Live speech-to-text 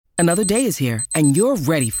Another day is here, and you're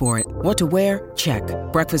ready for it. What to wear? Check.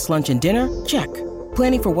 Breakfast, lunch, and dinner? Check.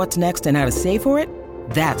 Planning for what's next and how to save for it?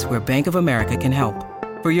 That's where Bank of America can help.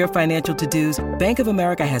 For your financial to-dos, Bank of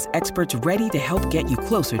America has experts ready to help get you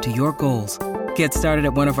closer to your goals. Get started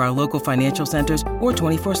at one of our local financial centers or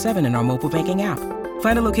 24/7 in our mobile banking app.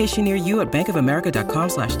 Find a location near you at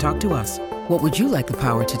bankofamerica.com/talktous. What would you like the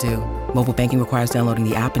power to do? Mobile banking requires downloading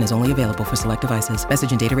the app and is only available for select devices.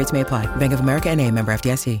 Message and data rates may apply. Bank of America N.A., member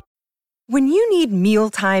FDIC. When you need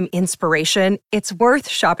mealtime inspiration, it's worth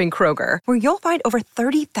shopping Kroger, where you'll find over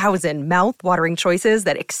 30,000 mouth-watering choices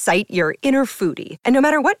that excite your inner foodie. And no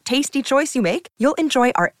matter what tasty choice you make, you'll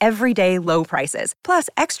enjoy our everyday low prices, plus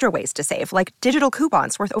extra ways to save, like digital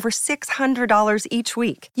coupons worth over $600 each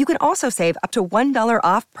week. You can also save up to $1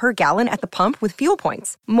 off per gallon at the pump with fuel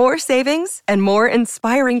points. More savings and more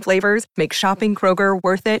inspiring flavors make shopping Kroger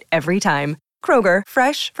worth it every time. Kroger,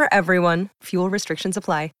 fresh for everyone. Fuel restrictions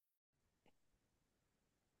apply.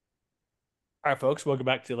 All right, folks, welcome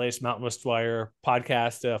back to the latest Mountain West Wire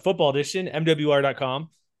podcast, football edition,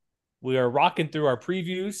 MWR.com. We are rocking through our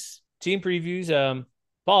previews, team previews.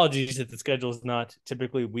 Apologies that the schedule is not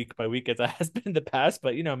typically week by week as it has been in the past,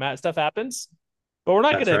 but, Matt, stuff happens. But we're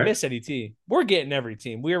not going to miss any team. We're getting every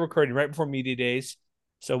team. We are recording right before media days,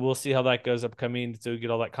 so we'll see how that goes upcoming. So we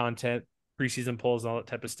get all that content, preseason polls, and all that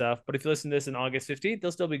type of stuff. But if you listen to this on August 15th,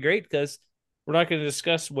 they'll still be great because we're not going to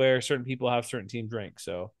discuss where certain people have certain teams ranked.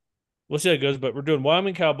 So we'll see how it goes, but we're doing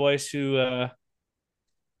Wyoming Cowboys who,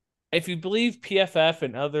 if you believe PFF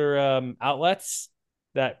and other outlets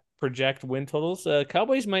that project win totals,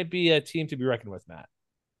 Cowboys might be a team to be reckoned with, Matt.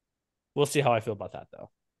 We'll see how I feel about that,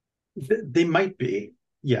 though. They might be,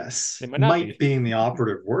 yes. They might not be. Being the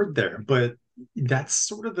operative word there, but that's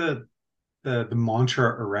sort of the mantra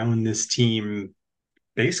around this team,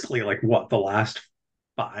 basically like what, the last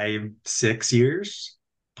 5-6 years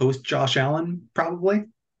post Josh Allen, probably.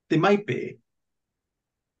 They might be.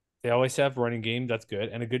 They always have running game that's good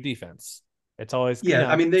and a good defense. It's always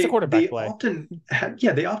I mean they play.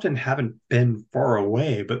 They often haven't been far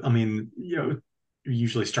away, but I mean, you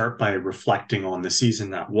usually start by reflecting on the season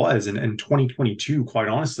that was, and 2022, quite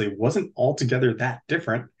honestly, wasn't altogether that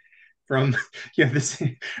different from this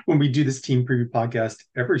when we do this team preview podcast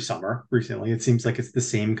every summer recently. It seems like it's the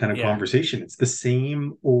same kind of conversation. It's the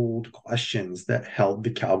same old questions that held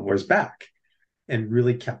the Cowboys back and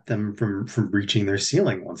really kept them from reaching their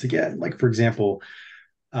ceiling once again. Like, for example,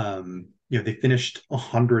 they finished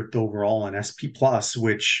 100th overall in SP Plus,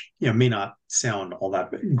 which may not sound all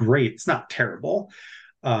that great. It's not terrible,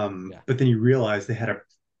 but then you realize they had a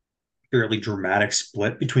fairly dramatic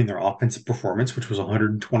split between their offensive performance, which was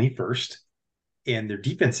 121st, and their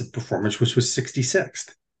defensive performance, which was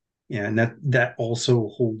 66th. And that also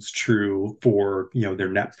holds true for, their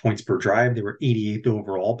net points per drive. They were 88th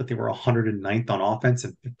overall, but they were 109th on offense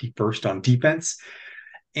and 51st on defense.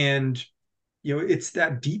 And, it's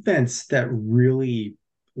that defense that really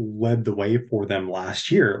led the way for them last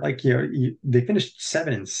year. Like, they finished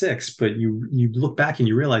 7-6, but you look back and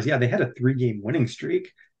you realize, they had a 3-game winning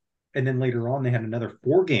streak. And then later on, they had another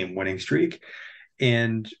 4-game winning streak.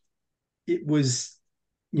 And it was,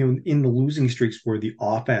 in the losing streaks where the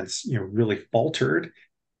offense, really faltered,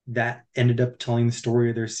 that ended up telling the story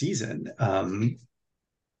of their season. The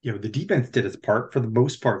defense did its part for the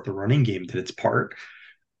most part. The running game did its part.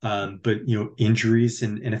 But, injuries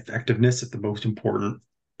and ineffectiveness at the most important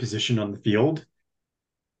position on the field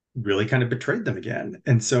really kind of betrayed them again.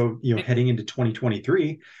 And so, heading into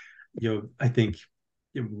 2023, I think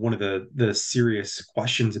one of the serious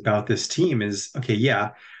questions about this team is,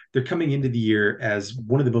 they're coming into the year as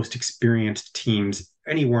one of the most experienced teams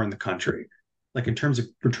anywhere in the country. Like, in terms of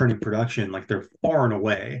returning production, like, they're far and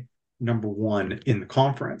away number one in the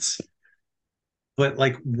conference. But,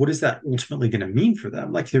 like, what is that ultimately going to mean for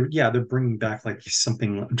them? Like, they're bringing back, like,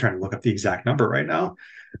 something. I'm trying to look up the exact number right now.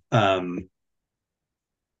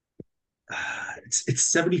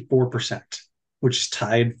 It's 74%, which is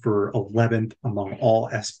tied for 11th among all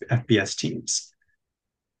FBS teams.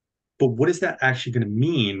 But what is that actually going to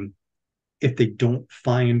mean if they don't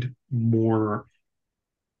find firmer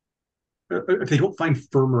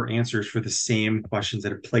answers for the same questions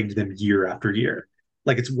that have plagued them year after year?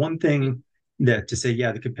 Like, it's one thing that to say,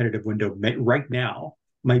 the competitive window right now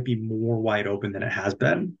might be more wide open than it has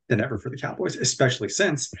been than ever for the Cowboys, especially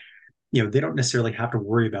since, they don't necessarily have to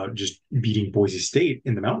worry about just beating Boise State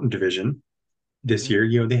in the Mountain Division this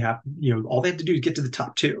year. They have, all they have to do is get to the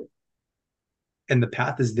top 2. And the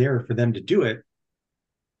path is there for them to do it,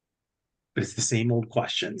 but it's the same old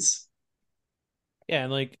questions. Yeah,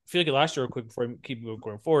 and like, I feel like last year, real quick before I keep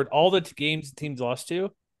going forward, all the games the teams lost to,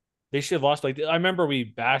 They should have lost. Like, I remember we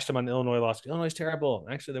bashed them on the Illinois loss. Illinois is terrible.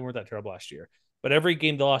 Actually, they weren't that terrible last year. But every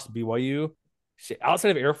game they lost to BYU,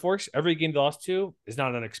 outside of Air Force, every game they lost to is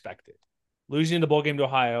not unexpected. Losing the bowl game to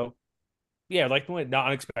Ohio, yeah, like not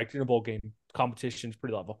unexpected in a bowl game. Competition's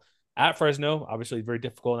pretty level. At Fresno, obviously very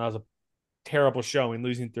difficult. And that was a terrible showing,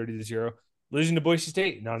 losing 30-0. Losing to Boise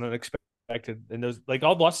State, not unexpected. And those, like,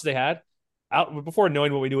 all the losses they had, out before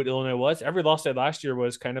knowing what we knew what Illinois was, every loss they had last year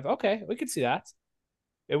was kind of okay. We could see that.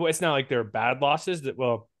 It's not like they're bad losses. That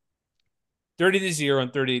 30-0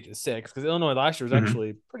 and 38-6, because Illinois last year was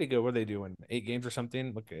actually pretty good. What are they doing? 8 games or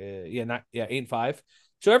something? Look, 8-5.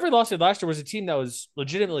 So every loss they had last year was a team that was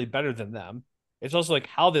legitimately better than them. It's also like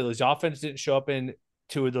how they lose. The offense didn't show up in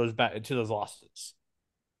two of those losses.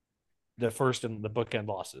 The first and the bookend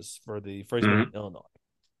losses for the first game in Illinois.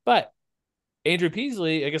 But Andrew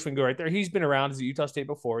Peasley, I guess we can go right there. He's been around as a Utah State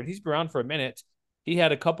before, and he's been around for a minute. He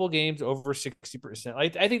had a couple games over 60%.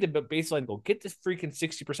 I think the baseline goal, get this freaking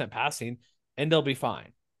 60% passing, and they'll be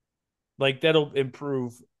fine. Like, that'll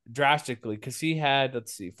improve drastically because he had,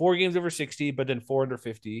 4 games over 60, but then 4 under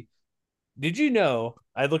 50. Did you know?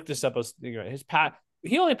 I looked this up. I was thinking about his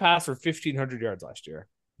he only passed for 1,500 yards last year.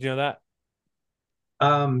 Did you know that?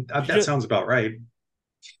 That sounds about right.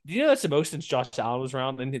 Do you know that's the most since Josh Allen was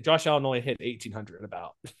around? And Josh Allen only hit 1,800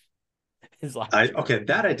 about his last year. Okay,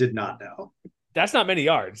 that I did not know. That's not many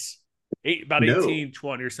yards. About No. 18,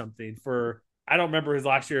 20 or something for, I don't remember his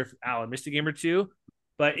last year if Allen missed a game or two,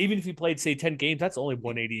 but even if he played, say, 10 games, that's only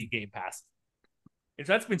 180 game pass. And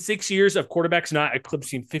so that's been 6 years of quarterbacks not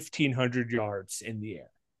eclipsing 1,500 yards in the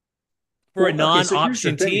air. For a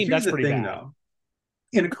non-option team, that's pretty bad. Though.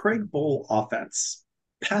 In a Craig Bowl offense,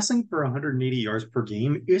 passing for 180 yards per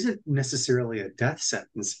game isn't necessarily a death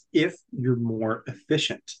sentence if you're more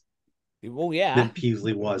efficient. Well, yeah. Than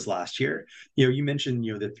Peasley was last year. You mentioned,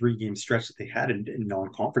 the 3-game stretch that they had in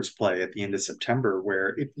non-conference play at the end of September, where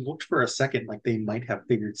it looked for a second like they might have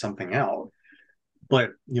figured something out.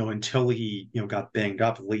 But, until he, got banged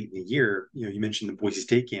up late in the year, you mentioned the Boise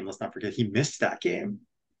State game. Let's not forget he missed that game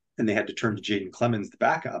and they had to turn to Jaden Clemens, the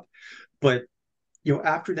backup. But,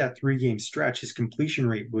 after that 3-game stretch, his completion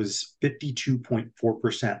rate was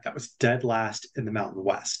 52.4%. That was dead last in the Mountain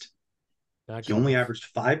West. He only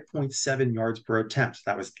averaged 5.7 yards per attempt.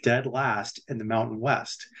 That was dead last in the Mountain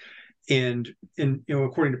West. And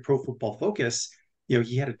according to Pro Football Focus,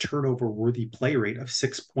 he had a turnover-worthy play rate of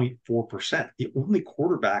 6.4%. The only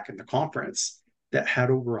quarterback in the conference that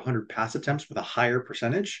had over 100 pass attempts with a higher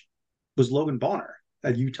percentage was Logan Bonner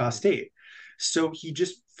at Utah State. So he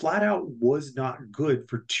just flat out was not good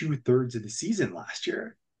for 2/3 of the season last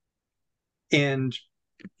year. And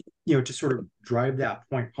to sort of drive that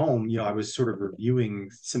point home, I was sort of reviewing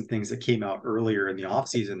some things that came out earlier in the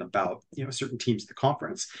offseason about, certain teams in the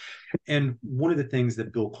conference. And one of the things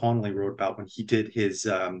that Bill Connolly wrote about when he did his,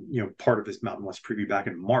 part of his Mountain West preview back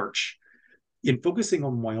in March, in focusing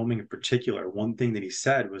on Wyoming in particular, one thing that he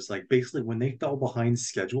said was like, basically when they fell behind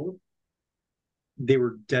schedule, they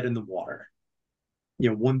were dead in the water.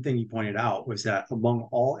 One thing he pointed out was that among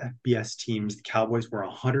all FBS teams, the Cowboys were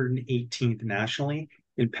 118th nationally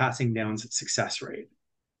in passing downs success rate.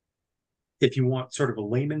 If you want sort of a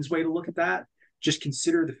layman's way to look at that, just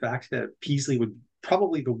consider the fact that Peasley was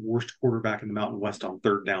probably the worst quarterback in the Mountain West on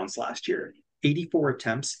 3rd downs last year. 84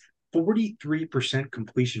 attempts, 43%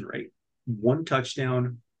 completion rate, 1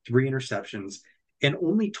 touchdown, 3 interceptions, and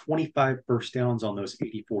only 25 first downs on those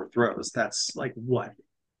 84 throws. That's like what,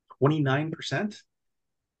 29%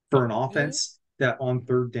 for an offense that on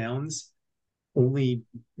 3rd downs only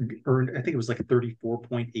earned, I think it was like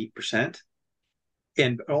 34.8%.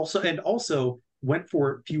 And also went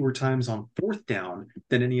for fewer times on 4th down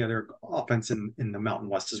than any other offense in the Mountain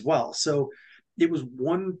West as well. So it was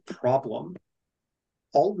one problem,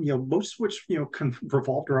 most of which,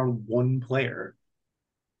 revolved around one player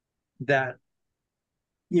that,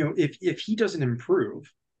 if he doesn't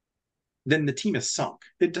improve, then the team is sunk.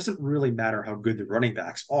 It doesn't really matter how good the running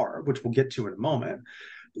backs are, which we'll get to in a moment.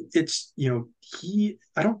 It's,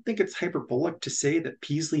 I don't think it's hyperbolic to say that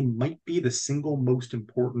Peasley might be the single most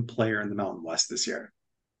important player in the Mountain West this year.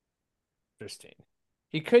 Interesting.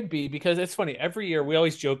 He could be, because it's funny. Every year we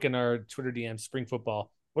always joke in our Twitter DMs, spring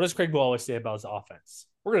football. What does Craig Bull always say about his offense?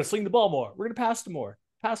 We're going to sling the ball more. We're going to pass more.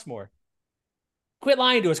 Quit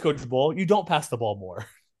lying to us, Coach Bull. You don't pass the ball more.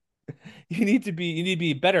 You need to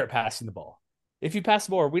be better at passing the ball. If you pass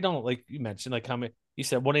more, we don't, like you mentioned, like how many, you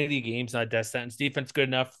said 180 games, not a death sentence. Defense good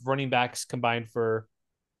enough. Running backs combined for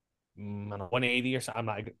 180 or something. I'm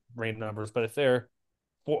not random numbers, but if they're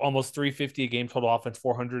almost 350 a game, total offense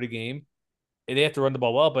 400 a game, they have to run the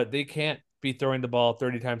ball well, but they can't be throwing the ball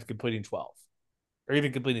 30 times, completing 12. or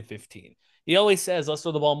even completing 15. He always says, let's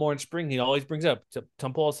throw the ball more in spring. He always brings up to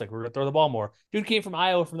Tom Polis, like, we're going to throw the ball more. Dude came from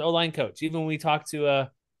Iowa, from the O-line coach. Even when we talked to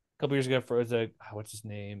a couple years ago for what's his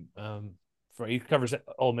name? He covers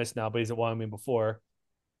Ole Miss now, but he's at Wyoming before.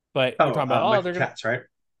 But we're talking about, Michael they're going to. Katz, right?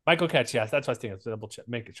 Michael Ketch, yes, that's what I was thinking. Double check,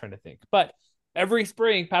 make it trying to think. But every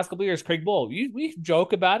spring, past couple years, Craig Bull, we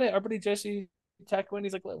joke about it. Everybody, Jesse Techwin,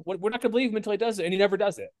 he's like, we're not gonna believe him until he does it, and he never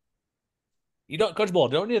does it. You don't, Coach Bull,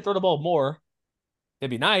 don't need to throw the ball more. It'd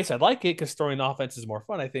be nice. I'd like it because throwing the offense is more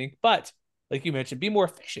fun, I think. But like you mentioned, be more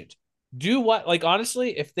efficient. Do what, like,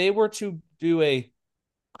 honestly, if they were to do a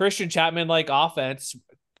Christian Chapman like offense,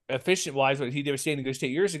 efficient wise, what he did with San Diego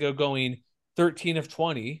State years ago, going 13 of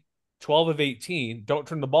 20, 12 of 18, don't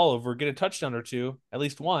turn the ball over, get a touchdown or two, at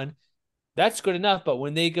least one, that's good enough. But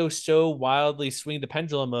when they go so wildly swing the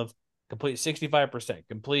pendulum of complete 65%,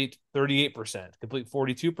 complete 38%, complete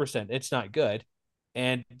 42%, it's not good.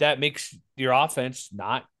 And that makes your offense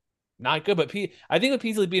not good. But I think with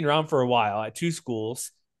Peasley being around for a while at two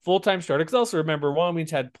schools, full-time starter, because also remember,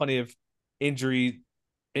 Wyoming's had plenty of injuries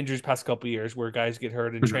past couple of years where guys get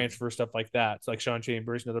hurt and transfer, stuff like that. It's like Sean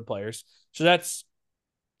Chambers and other players. So that's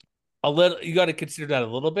a little, you got to consider that a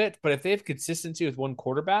little bit. But if they have consistency with one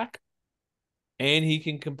quarterback and he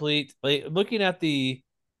can complete, like, looking at the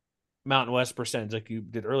Mountain West percentage like you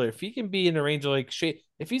did earlier, if he can be in the range of like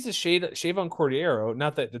if he's a shave on Cordero,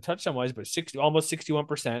 not that the touchdown wise, but almost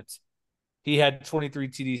 61%. He had 23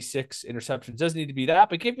 TD, 6 interceptions. Doesn't need to be that,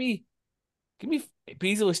 but give me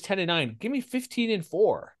Beasley was 10-9. Give me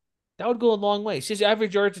 15-4. That would go a long way. His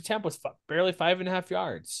average yards attempt was barely 5.5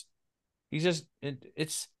 yards. He's just,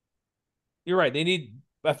 you're right. They need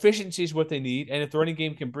efficiency is what they need. And if the running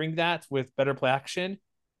game can bring that with better play action,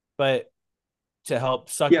 but to help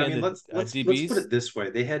suck in let's DBs. put it this way.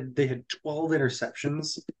 They had 12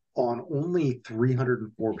 interceptions on only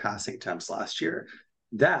 304 passing attempts last year.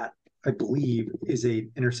 That, I believe, is a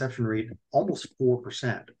interception rate almost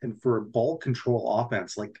 4%. And for a ball control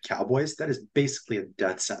offense like the Cowboys, that is basically a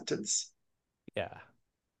death sentence. Yeah.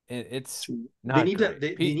 It's not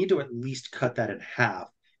they need to at least cut that in half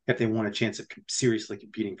if they want a chance of seriously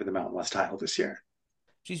competing for the Mountain West title this year.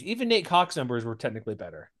 Geez, even Nate Cox numbers were technically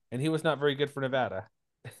better, and he was not very good for Nevada.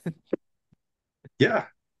 Yeah.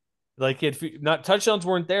 Like, not touchdowns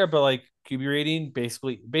weren't there, but like QB rating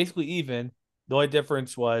basically even. The only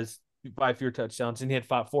difference was 5 fewer touchdowns, and he had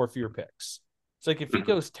 4 fewer picks. So like if he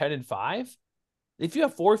goes 10-5, if you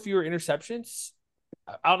have 4 fewer interceptions,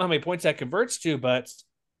 I don't know how many points that converts to, but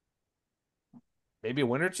maybe a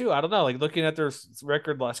win or two. I don't know. Like looking at their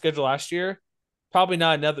record schedule last year, probably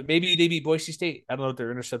not another. Maybe they beat Boise State. I don't know what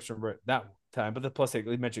their interception were that time, but plus they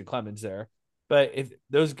mentioned Clemens there. But if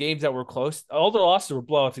those games that were close, all the losses were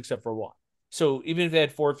blowouts except for one. So even if they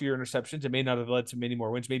had 4 fewer interceptions, it may not have led to many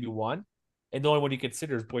more wins, maybe one. And the only one you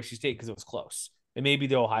consider is Boise State because it was close. And maybe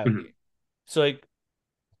the Ohio game. So like,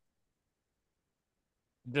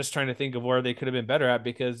 just trying to think of where they could have been better at,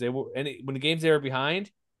 because they were, and when the games they were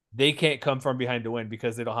behind, they can't come from behind to win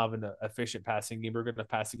because they don't have an efficient passing game or good enough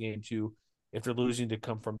passing game to, if they're losing, to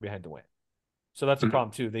come from behind to win. So that's a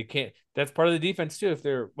problem too. They can't. That's part of the defense too. If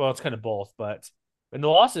they're, well, it's kind of both. But in the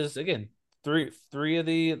losses, again, 5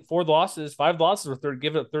 losses were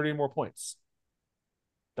giving up 30 more points.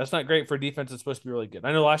 That's not great for a defense that's supposed to be really good.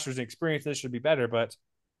 I know last year's experience, this should be better, but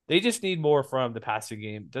they just need more from the passing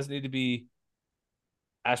game. It doesn't need to be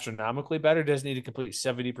astronomically better. It doesn't need to complete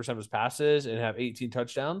 70% of his passes and have 18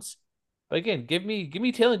 touchdowns. But again, give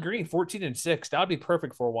me Taylor Green 14-6. That would be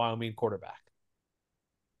perfect for a Wyoming quarterback.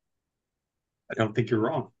 I don't think you're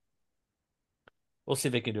wrong. We'll see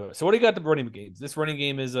if they can do it. So what do you got the running games? This running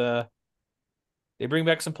game is they bring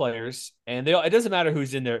back some players, and it doesn't matter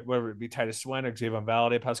who's in there, whether it be Titus Swen or Xavier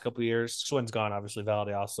Valade past couple of years. Swen's gone, obviously.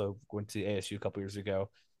 Valade also went to ASU a couple years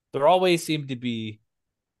ago. There always seem to be,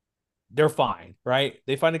 they're fine, right?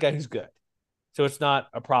 They find a guy who's good. So it's not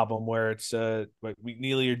a problem where it's like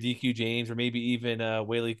Neely or DQ James or maybe even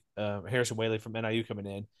Harrison Whaley from NIU coming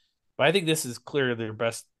in. But I think this is clearly their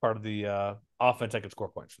best part of the offense that could score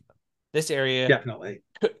points from them. This area definitely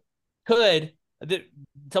could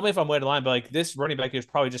tell me if I'm way to line, but like this running back is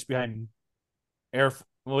probably just behind Well,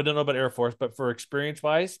 we don't know about Air Force, but for experience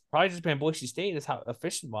wise, probably just behind Boise State is how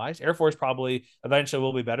efficient wise. Air Force probably eventually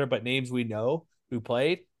will be better, but names we know who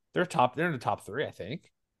played, they're in the top 3, I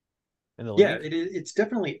think. In the league. It's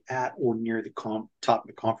definitely at or near the top of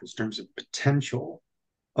the conference in terms of potential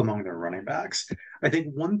among their running backs. I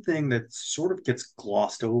think one thing that sort of gets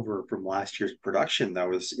glossed over from last year's production,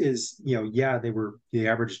 though, is they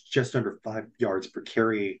averaged just under 5 yards per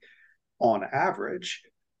carry on average,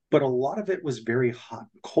 but a lot of it was very hot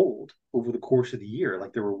and cold over the course of the year.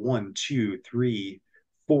 Like there were one, two, three,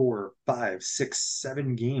 four, five, six,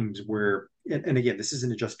 7 games where, and again, this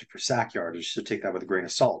isn't adjusted for sack yardage, so take that with a grain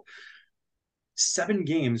of salt. 7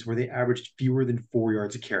 games where they averaged fewer than 4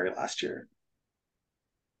 yards a carry last year.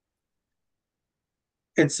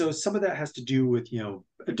 And so some of that has to do with,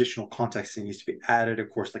 additional context that needs to be added. Of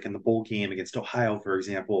course, like in the bowl game against Ohio, for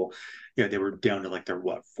example, they were down to like their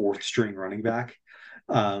fourth string running back,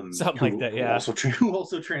 Something like that. who Yeah.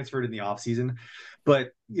 also transferred in the offseason.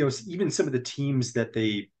 But, even some of the teams that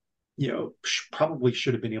they, probably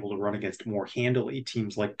should have been able to run against more handily,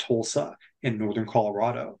 teams like Tulsa and Northern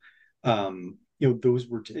Colorado. Those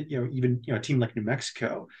were, even, a team like New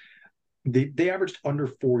Mexico, they averaged under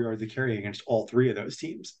 4 yards of carry against all three of those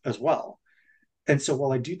teams as well. And so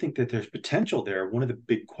while I do think that there's potential there, one of the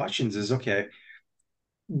big questions is, okay,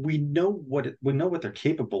 we know what they're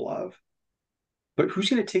capable of, but who's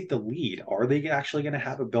going to take the lead? Are they actually going to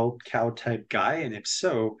have a bell cow type guy? And if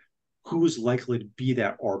so, who's likely to be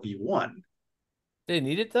that RB1? They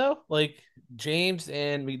need it though. Like James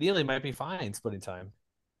and McNeely might be fine splitting time.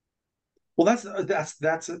 Well, that's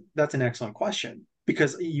an excellent question,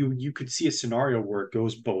 because you could see a scenario where it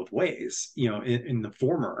goes both ways. In the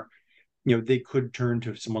former, they could turn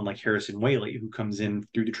to someone like Harrison Whaley, who comes in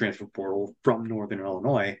through the transfer portal from Northern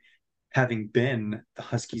Illinois, having been the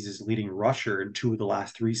Huskies' leading rusher in 2 of the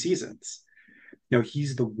last 3 seasons.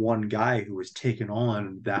 He's the one guy who has taken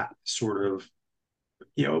on that sort of,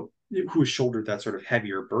 who has shouldered that sort of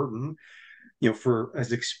heavier burden. For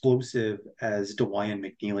as explosive as DeWyan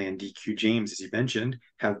McNeely and DQ James, as you mentioned,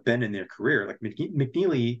 have been in their career. Like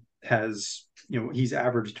McNeely has, he's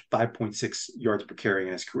averaged 5.6 yards per carry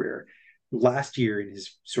in his career. Last year, in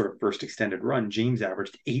his sort of first extended run, James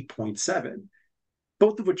averaged 8.7,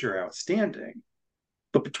 both of which are outstanding.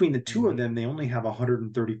 But between the two of them, they only have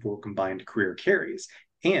 134 combined career carries.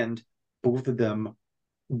 And both of them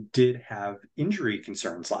did have injury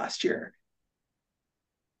concerns last year.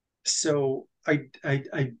 So I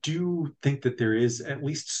do think that there is at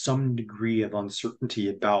least some degree of uncertainty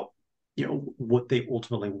about, what they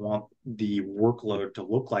ultimately want the workload to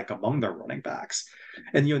look like among their running backs.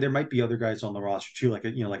 And, there might be other guys on the roster too, like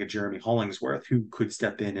a Jeremy Hollingsworth, who could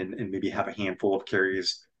step in and maybe have a handful of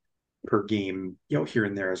carries per game, here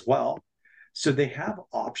and there as well. So they have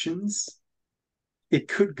options. It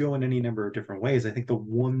could go in any number of different ways. I think the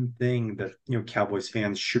one thing that, Cowboys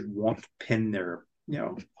fans should want to pin their,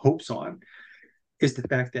 hopes on is the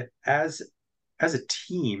fact that as a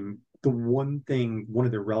team, one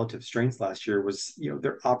of their relative strengths last year was,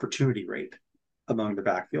 their opportunity rate among the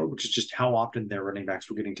backfield, which is just how often their running backs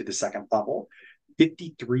were getting to the second level.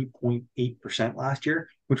 53.8% last year,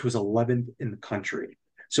 which was 11th in the country.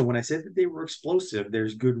 So when I said that they were explosive,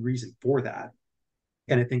 there's good reason for that.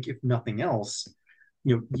 And I think if nothing else,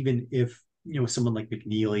 even if, someone like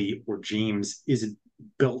McNeely or James isn't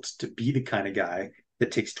built to be the kind of guy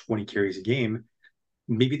that takes 20 carries a game,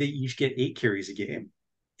 maybe they each get 8 carries a game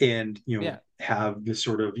and, have this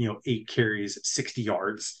sort of, 8 carries, 60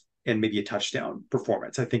 yards, and maybe a touchdown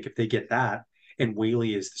performance. I think if they get that, and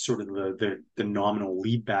Whaley is sort of the nominal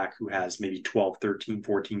lead back who has maybe 12, 13,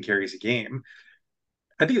 14 carries a game,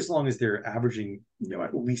 I think as long as they're averaging,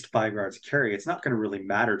 at least 5 yards a carry, it's not going to really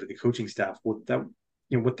matter to the coaching staff what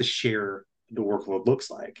the share of the workload looks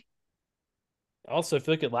like. Also, if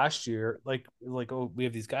you look at last year, we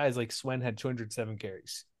have these guys like Swen had 207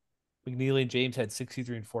 carries. McNeely and James had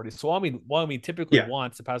 63 and 40. So typically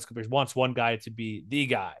wants the past couple years wants one guy to be the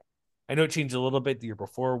guy. I know it changed a little bit the year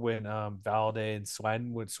before when Valade and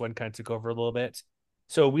Swen kind of took over a little bit.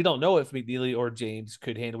 So we don't know if McNeely or James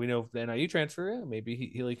could handle. We know if the NIU transfer, maybe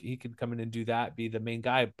he could come in and do that, be the main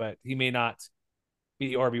guy, but he may not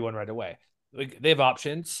be RB1 right away. Like they have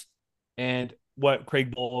options, and what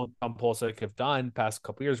Craig Bull and Tom Polsek have done past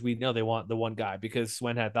couple years, we know they want the one guy because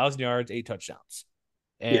Swen had 1,000 yards, 8 touchdowns.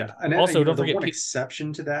 And also, don't forget one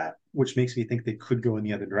exception to that, which makes me think they could go in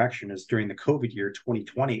the other direction, is during the COVID year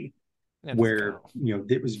 2020, where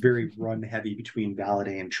it was very run heavy between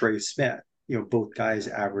Valade and Trey Smith. Both guys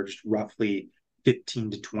averaged roughly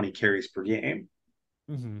 15 to 20 carries per game.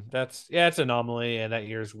 It's an anomaly, and that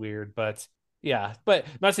year's weird, but I'm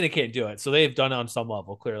not saying they can't do it. So they've done it on some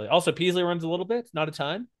level, clearly. Also, Peasley runs a little bit, not a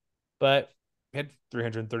ton, but he had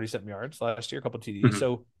 337 yards last year, a couple of TDs.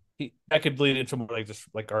 So that could bleed into more like just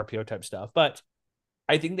like RPO type stuff. But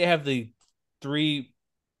I think they have the three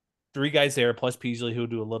guys there plus Peasley who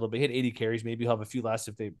do a little bit, hit 80 carries. Maybe he'll have a few less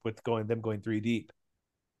if they going 3 deep.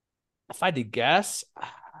 If I had to guess,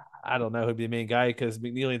 I don't know who'd be the main guy because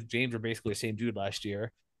McNeely and James were basically the same dude last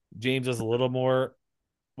year. James was more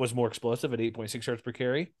explosive at 8.6 yards per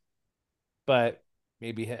carry. but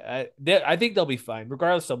maybe I think they'll be fine.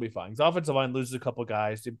 Regardless, they'll be fine. The offensive line loses a couple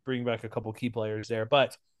guys. They bring back a couple key players there,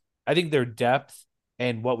 but I think their depth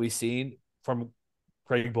and what we've seen from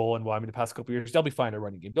Craig Bowl and Wyoming the past couple years, they'll be fine at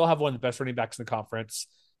running game. They'll have one of the best running backs in the conference,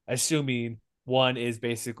 assuming one is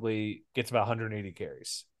basically gets about 180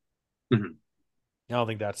 carries. Mm-hmm. I don't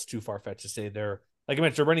think that's too far fetched to say they're, like I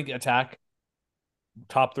mentioned, they're running attack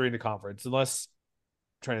top 3 in the conference, unless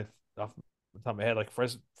I'm trying to off the top of my head, like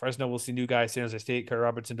Fresno, we'll see new guys. San Jose State, Kerry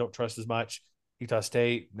Robertson, don't trust as much. Utah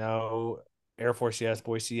State, no. Air Force, yes.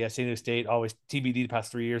 Boise, yes. San Diego State, always TBD the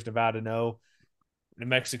past 3 years. Nevada, no. New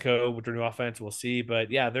Mexico with their new offense, we'll see.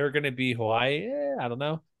 But yeah, they're going to be Hawaii. I don't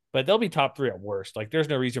know, but they'll be top 3 at worst. Like, there's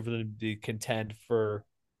no reason for them to contend for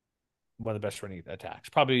one of the best running attacks.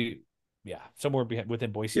 Probably, yeah, somewhere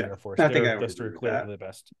within Boise and Air Force. I think I would those 3 agree are with clearly that. the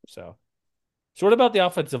best. So what about the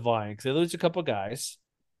offensive line? Because they lose a couple guys.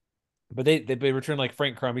 But they return like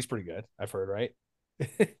Frank Crum. He's pretty good. I've heard, right?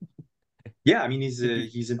 Yeah, I mean he's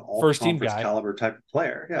an first team all-conference guy. caliber type of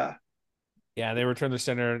player. Yeah. Yeah, they return the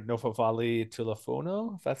center Nofofali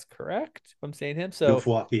Tulifono, if that's correct. If I'm saying him. No So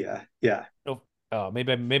Fuafia. Yeah. oh,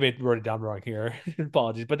 maybe I wrote it down wrong here.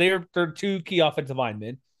 Apologies. But they're 2 key offensive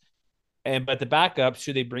linemen. But the backups,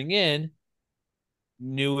 who they bring in,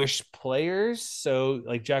 newish players. So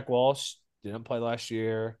like Jack Walsh didn't play last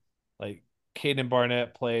year. Like Caden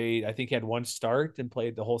Barnett played, I think he had 1 start and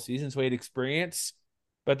played the whole season, so he had experience.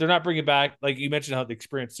 But they're not bringing back, like you mentioned, how the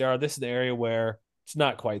experience they are. This is the area where it's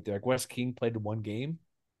not quite there. Like Wes King played 1 game.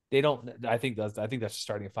 They don't. I think that's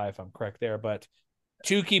starting 5 if I'm correct there. But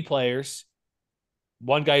 2 key players,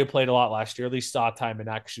 1 guy who played a lot last year, at least saw time in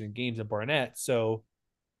action in games in Barnett. So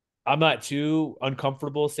I'm not too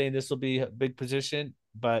uncomfortable saying this will be a big position,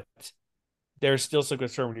 but there's still some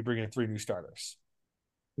concern when you bring in 3 new starters.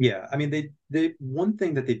 Yeah, I mean they one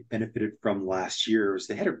thing that they benefited from last year is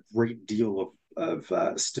they had a great deal of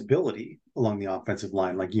stability along the offensive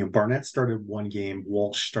line. Like, Barnett started 1 game,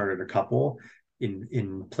 Walsh started a couple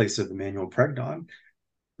in place of Emmanuel Pregnon,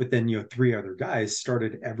 but then 3 other guys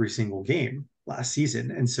started every single game last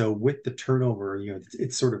season. And so with the turnover,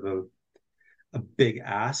 it's sort of a big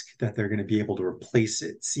ask that they're going to be able to replace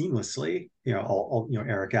it seamlessly.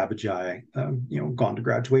 Eric Abijai, gone to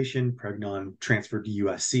graduation, Pregnon transferred to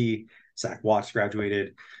USC, Zach Watts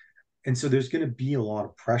graduated. And so there's going to be a lot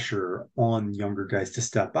of pressure on younger guys to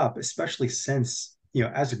step up, especially since,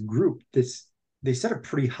 as a group, they set a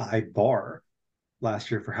pretty high bar last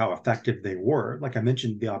year for how effective they were. Like I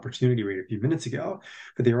mentioned the opportunity rate a few minutes ago,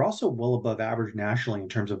 but they were also well above average nationally in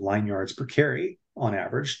terms of line yards per carry on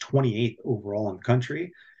average, 28th overall in the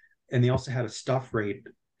country. And they also had a stuff rate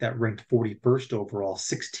that ranked 41st overall,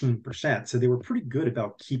 16%. So they were pretty good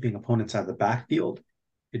about keeping opponents out of the backfield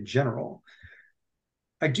in general.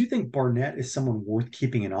 I do think Barnett is someone worth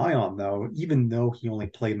keeping an eye on, though, even though he only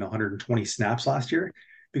played in 120 snaps last year.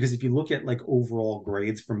 Because if you look at like overall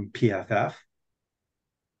grades from PFF,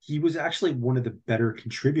 he was actually one of the better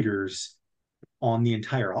contributors on the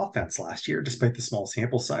entire offense last year, despite the small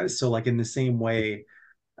sample size. So, like in the same way,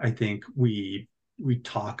 I think we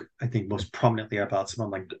talk, I think most prominently about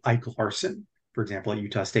someone like Ike Larson, for example, at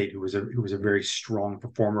Utah State, who was a very strong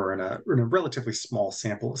performer in a relatively small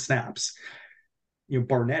sample of snaps.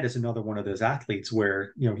 Barnett is another one of those athletes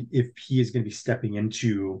where, if he is going to be stepping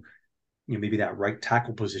into, maybe that right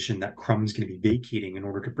tackle position that Crum's going to be vacating in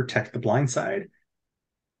order to protect the blind side,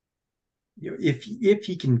 if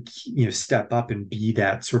he can, step up and be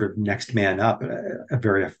that sort of next man up, a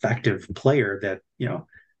very effective player that,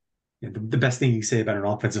 the best thing you can say about an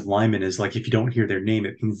offensive lineman is, like, if you don't hear their name,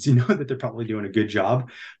 it means that they're probably doing a good job.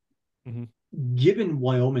 Mm-hmm. Given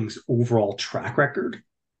Wyoming's overall track record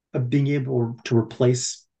of being able to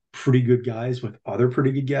replace pretty good guys with other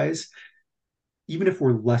pretty good guys, even if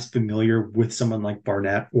we're less familiar with someone like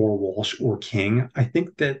Barnett or Walsh or King, I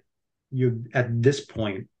think that at this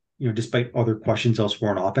point, despite other questions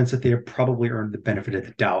elsewhere on offense, that they have probably earned the benefit of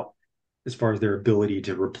the doubt as far as their ability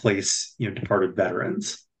to replace, departed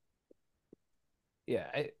veterans.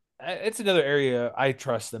 Yeah, it's another area I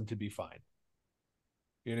trust them to be fine.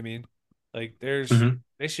 You know what I mean? Like,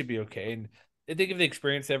 they should be okay. And I think if they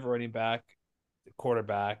experience every running back, the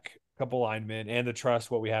quarterback, a couple linemen, and the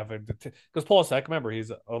trust what we have, because Paul Seck, remember,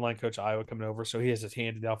 he's an online coach at Iowa coming over, so he has his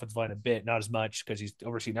hand in the offensive line a bit, not as much because he's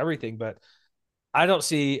overseen everything. But I don't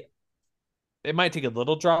see it might take a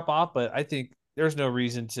little drop off, but I think there's no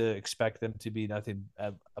reason to expect them to be nothing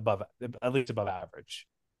above, at least above average.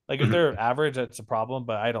 Like, if they're average, that's a problem,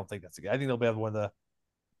 but I don't think that's a good. I think they'll be one of the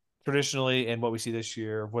traditionally, and what we see this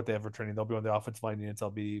year, what they have returning, they'll be on the offensive line units. They'll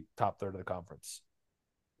be top 3rd of the conference,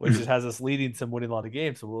 which has us leading some winning a lot of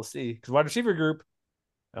games. So we'll see. Because wide receiver group,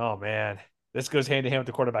 Oh man, this goes hand in hand with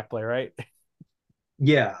the quarterback play, right?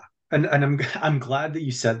 Yeah. And I'm glad that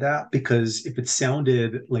you said that, because if it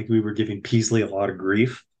sounded like we were giving Peasley a lot of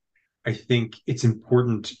grief, I think it's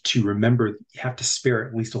important to remember that you have to spare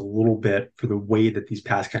at least a little bit for the way that these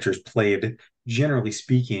pass catchers played, generally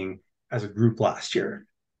speaking, as a group last year.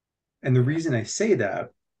 And the Yeah. reason I say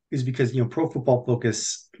that is because, Pro Football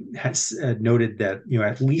Focus has noted that,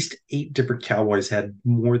 at least 8 different Cowboys had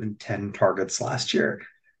more than 10 targets last year.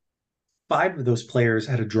 5 of those players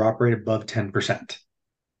had a drop rate above 10%.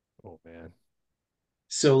 Oh man.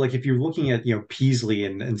 So, like, if you're looking at, Peasley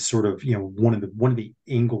and sort of, one of the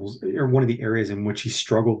angles, or one of the areas in which he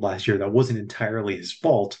struggled last year, that wasn't entirely his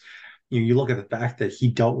fault. You look at the fact that he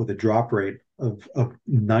dealt with a drop rate of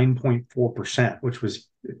 9.4%, which was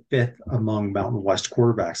fifth among Mountain West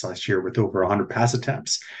quarterbacks last year with over 100 pass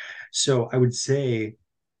attempts. So I would say,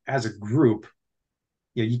 as a group,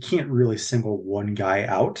 you can't really single one guy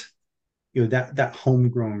out. That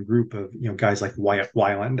homegrown group of, guys like Wyatt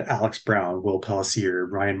Wyland, Alex Brown, Will Pellissier,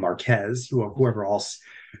 Ryan Marquez, whoever else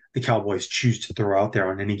the Cowboys choose to throw out there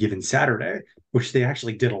on any given Saturday, which they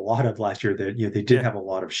actually did a lot of last year. That, they did Yeah. have a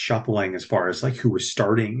lot of shuffling as far as like who was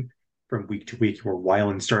starting from week to week. Where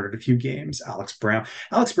Wyland started a few games, Alex Brown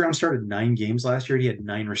started 9 games last year. He had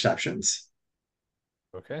 9 receptions,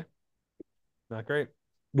 Okay. Not great.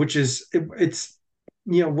 which is it's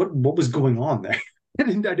what was going on there. I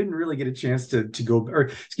didn't really get a chance to go, or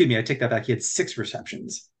excuse me, I take that back. He had 6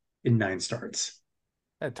 receptions in 9 starts.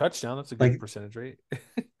 A touchdown. That's a good Like percentage rate.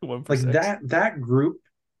 1 for 6. that group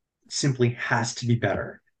simply has to be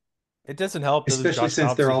better, It doesn't help that there's especially Josh since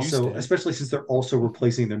Dobbs they're to also Houston. especially since they're also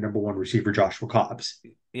replacing their number one receiver, Joshua Cobbs,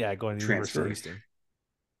 Yeah, going to the University of transfer. Houston.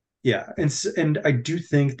 Yeah, and I do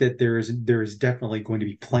think that there is definitely going to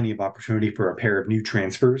be plenty of opportunity for a pair of new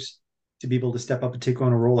transfers to be able to step up and take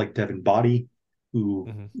on a role, like Devin Body, who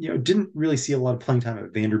Mm-hmm. didn't really see a lot of playing time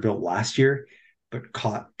at Vanderbilt last year, but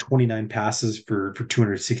caught 29 passes for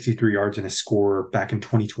 263 yards and a score back in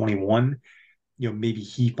 2021. Maybe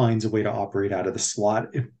he finds a way to operate out of the slot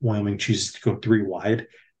if Wyoming chooses to go 3 wide.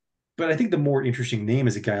 But I think the more interesting name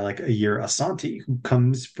is a guy like Ayer Asante, who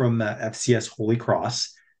comes from FCS Holy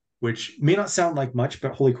Cross, which may not sound like much,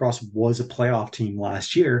 but Holy Cross was a playoff team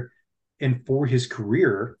last year. And for his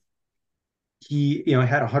career, he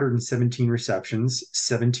had 117 receptions,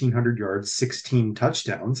 1,700 yards, 16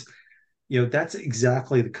 touchdowns. That's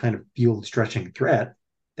exactly the kind of field stretching threat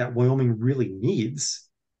that Wyoming really needs,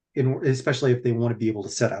 especially if they want to be able to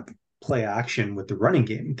set up play action with the running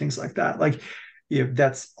game and things like that. Like,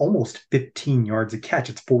 that's almost 15 yards a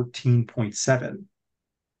catch. It's 14.7.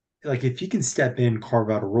 Like, if he can step in,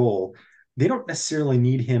 carve out a role, they don't necessarily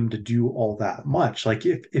need him to do all that much. Like,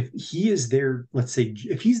 if he is there, let's say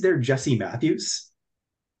if he's their Jesse Matthews,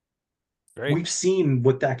 Great. we've seen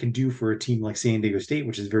what that can do for a team like San Diego State,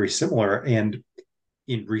 which is very similar, and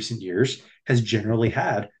in recent years has generally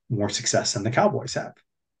had more success than the Cowboys have.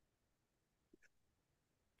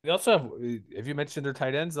 We also have you mentioned their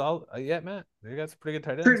tight ends all yet, Matt? They got some pretty good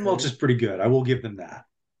tight ends, Creighton Welch maybe. is pretty good. I will give them that.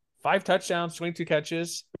 5 touchdowns, 22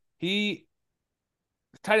 catches. He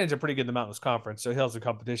tight ends are pretty good in the Mountain West Conference, so he has a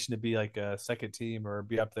competition to be like a second team or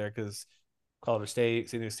be up there because Colorado State,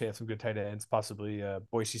 San Diego State have some good tight ends, possibly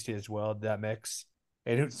Boise State as well. That mix,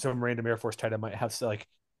 and some random Air Force tight end might have like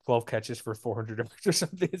 12 catches for 400 yards or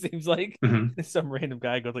something. It seems like Mm-hmm. some random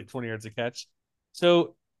guy goes like 20 yards a catch.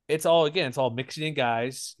 So it's all mixing in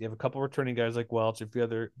guys. You have a couple returning guys like Welch, a few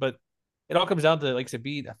other, but it all comes down to, like I said,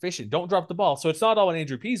 being efficient. Don't drop the ball. So it's not all on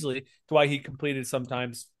Andrew Peasley to why he completed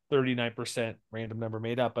sometimes 39% random number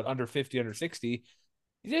made up, but under 50, under 60,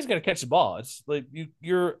 you just got to catch the ball. It's like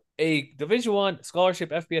you're a Division One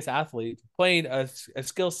scholarship FBS athlete playing a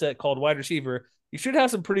skill set called wide receiver. You should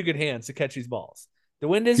have some pretty good hands to catch these balls. The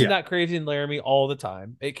wind isn't Yeah. that crazy in Laramie all the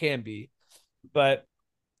time. It can be, but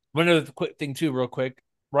one other quick thing too, real quick.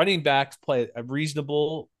 Running backs play a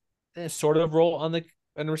reasonable sort of role on the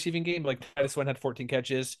receiving game. Like Titus Swen had 14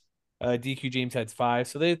 catches. DQ James had 5.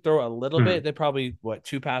 So they throw a little Mm-hmm. bit. They probably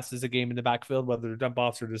 2 passes a game in the backfield, whether they're dump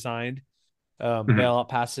offs or designed Mm-hmm. bailout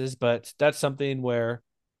passes. But that's something where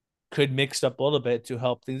could mix up a little bit to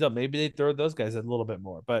help things up. Maybe they throw those guys a little bit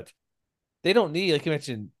more, but they don't need, like you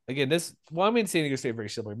mentioned, again, this Wyoming and San Diego State very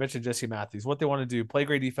similar. You mentioned Jesse Matthews. What they want to do, play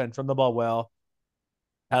great defense, run the ball well,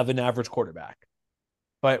 have an average quarterback.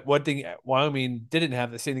 But one thing Wyoming didn't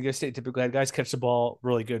have that San Diego State typically had, guys catch the ball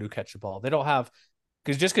really good who catch the ball. They don't have,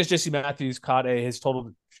 because Jesse Matthews caught his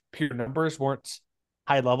total pure numbers weren't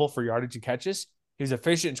high level for yardage and catches. He was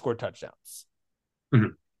efficient and scored touchdowns.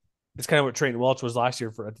 Mm-hmm. It's kind of what Trayton Welch was last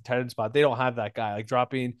year for at the tight end spot. They don't have that guy like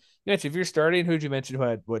dropping. You mentioned if you're starting, who'd you mention who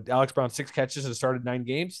had what Alex Brown 6 catches and started 9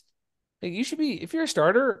 games? Like you should be if you're a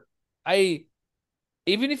starter. I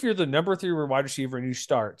even if you're the number 3 wide receiver and you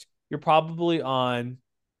start, you're probably on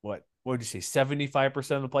what would you say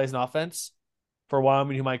 75% of the plays in offense for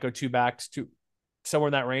Wyoming who might go 2 backs, somewhere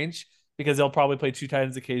in that range because they'll probably play 2 tight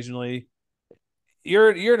ends occasionally.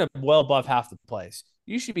 You're in a well above half the plays.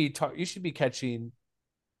 You should be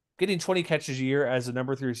getting 20 catches a year as a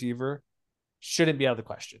number 3 receiver shouldn't be out of the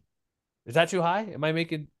question. Is that too high? Am I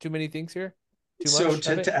making too many things here? Too So much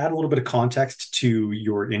to add a little bit of context to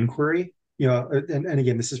your inquiry, and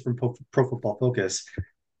again, this is from Pro Football Focus.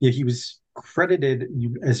 He was credited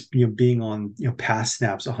as being on pass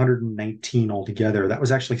snaps 119 altogether. That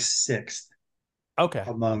was actually sixth Okay.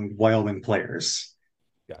 among Wyoming players.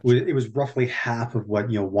 Gotcha. It was roughly half of what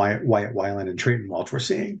Wyatt Weiland and Trayton Welch were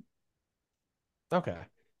seeing. Okay.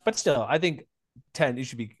 But still, I think 10, you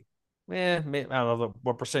should be, I don't know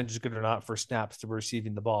what percentage is good or not for snaps to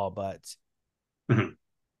receiving the ball, but Mhm.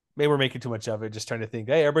 maybe we're making too much of it, just trying to think,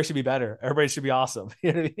 hey, everybody should be better. Everybody should be awesome.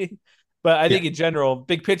 You know what I mean? But I think in general,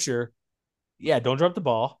 big picture, yeah, don't drop the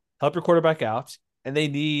ball, help your quarterback out, and they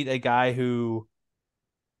need a guy who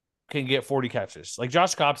can get 40 catches. Like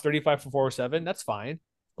Josh Cobb's 35 for 407, that's fine.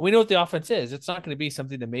 We know what the offense is. It's not going to be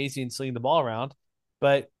something amazing slinging the ball around,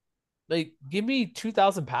 but like give me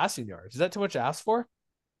 2,000 passing yards. Is that too much to ask for?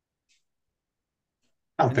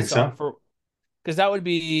 I don't And think this so. for because that would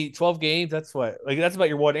be 12 games. That's that's about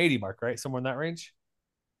your 180 mark, right? Somewhere in that range.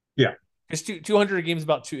 Yeah. Because 200 games is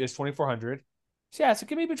 2,400. So yeah, so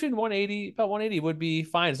give me between 180, about 180 would be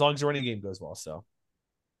fine as long as the running game goes well. So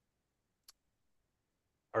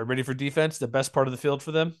are we ready for defense? The best part of the field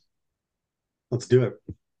for them? Let's do it.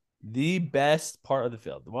 The best part of the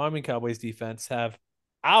field. The Wyoming Cowboys defense have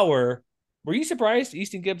our. Were you surprised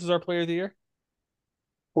Easton Gibbs was our player of the year?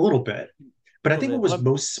 A little bit. But A I little think what bit. was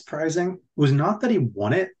most surprising was not that he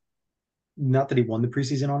won it, not that he won the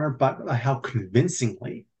preseason honor, but how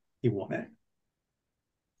convincingly he won it.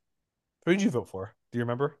 Who did you vote for? Do you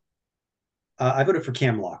remember? I voted for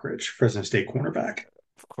Cam Lockridge, Fresno State cornerback.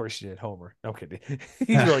 Of course you did, Homer. No kidding.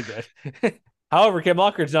 He's really good. However, Cam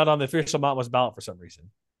Lockridge's not on the official Mount West ballot for some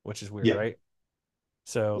reason, which is weird, Yeah, right? a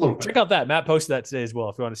So little check bit. out that. Matt posted that today as well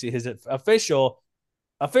if you want to see his official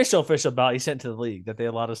ballot he sent to the league that they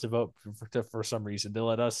allowed us to vote for some reason. They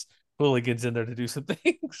let us hooligans in there to do some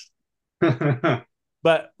things.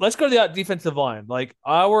 But let's go to the defensive line.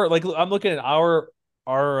 I'm looking at our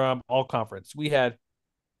all conference. We had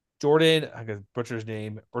Jordan, I guess butcher his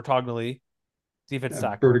name, Bertognoli, defense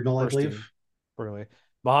tackle, Bertignal, I first believe. team. Bertognoli.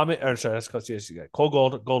 Muhammad, or sorry, that's close. Yes, you got Cole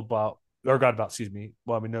Goldbout, or Godbout, excuse me.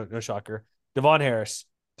 Well, I mean, no shocker. Devon Harris,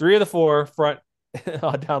 3 of the 4 front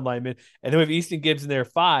down linemen, and then we have Easton Gibbs in there,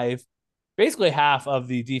 5. Basically, half of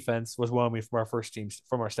the defense was Wyoming from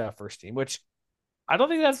our staff first team, which I don't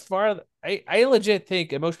think that's far. I legit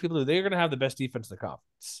think, and most people do, they're going to have the best defense in the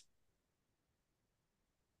conference.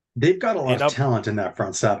 They've got a lot And of talent in that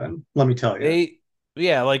front seven, let me tell you.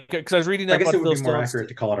 yeah, like because I was reading I up guess on it would Phil be more Steele. accurate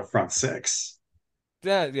to call it a front six.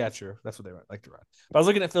 Yeah, true. That's what they like to run. But I was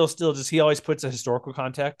looking at Phil Steele, just he always puts a historical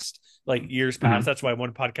context, like years past. Mhm. That's why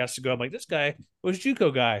one podcast ago, I'm like, this guy was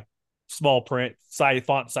JUCO guy, small print,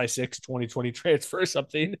 font size 6, 2020 transfer or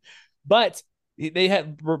something. But they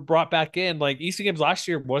had brought back in like Easton Gibbs last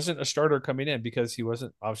year wasn't a starter coming in because he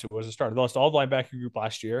wasn't a starter. They lost all the linebacker group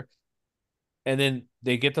last year. And then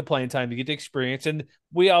they get the playing time, they get the experience. And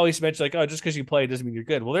we always mention, like, oh, just because you play doesn't mean you're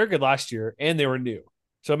good. Well, they're good last year and they were new.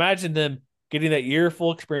 So imagine them getting that year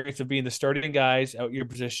full experience of being the starting guys out your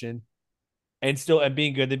position and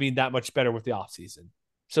being good, and being that much better with the offseason.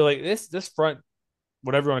 So, like, this front,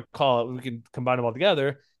 whatever you want to call it, we can combine them all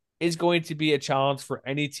together, is going to be a challenge for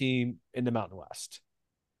any team in the Mountain West.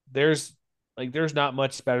 There's not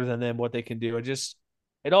much better than them, what they can do.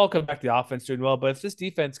 It all comes back to the offense doing well. But if this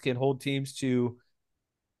defense can hold teams to,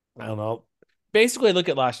 I don't know, basically look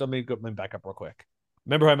at last. Let me back up real quick.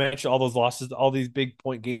 Remember how I mentioned all those losses, all these big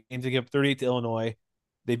point games. They give up 38 to Illinois.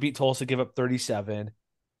 They beat Tulsa, give up 37,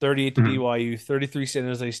 38 to Mhm. BYU, 33 San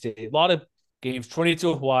Jose State. A lot of games,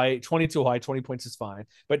 22 Hawaii, 20 points is fine.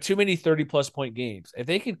 But too many 30-plus point games. If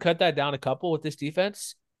they can cut that down a couple with this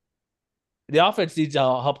defense, the offense needs to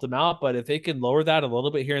help them out, but if they can lower that a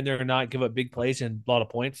little bit here and there and not give up big plays and a lot of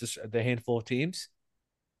points to the handful of teams,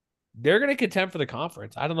 they're going to contend for the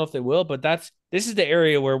conference. I don't know if they will, but this is the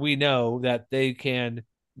area where we know that they can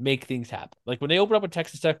make things happen. Like when they open up with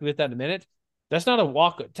Texas Tech, we'll get that in a minute. That's not a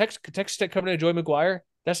walk. Texas Tech coming to Joey McGuire,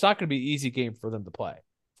 that's not going to be an easy game for them to play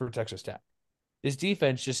for Texas Tech. This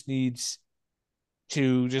defense just needs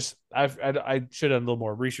to just I should have a little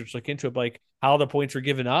more research look into it, like how the points are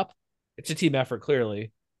given up. It's a team effort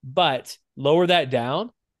clearly, but lower that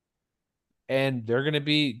down, and they're going to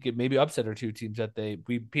be maybe upset or two teams that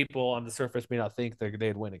people on the surface may not think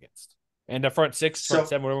they'd win against. And the front six, front So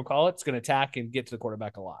seven, whatever we call it, it's going to attack and get to the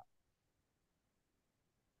quarterback a lot.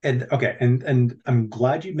 and okay, and I'm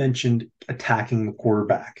glad you mentioned attacking the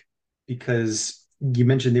quarterback because you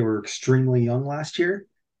mentioned they were extremely young last year.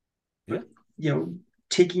 Yeah. But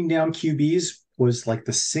taking down QBs was like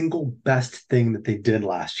the single best thing that they did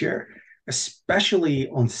last year, especially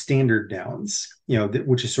on standard downs,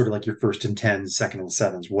 which is sort of like your first and 10s, second and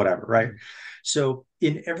sevens, whatever, right? So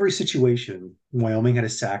in every situation, Wyoming had a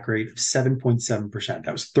sack rate of 7.7%.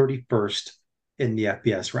 That was 31st in the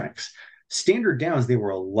FBS ranks. Standard downs, they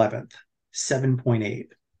were 11th, 7.8.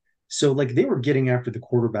 So like they were getting after the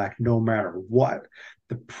quarterback no matter what.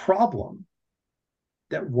 The problem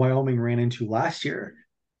that Wyoming ran into last year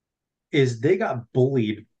is they got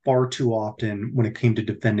bullied far too often when it came to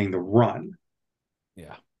defending the run.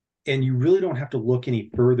 Yeah. And you really don't have to look any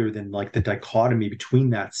further than like the dichotomy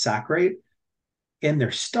between that sack rate and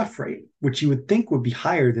their stuff rate, which you would think would be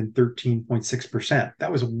higher than 13.6%.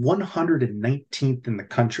 That was 119th in the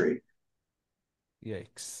country.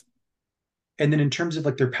 Yikes. And then in terms of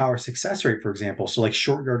like their power success rate, for example, so like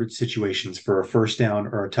short yardage situations for a first down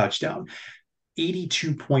or a touchdown,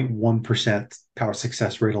 82.1% power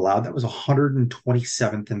success rate allowed. That was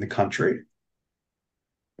 127th in the country.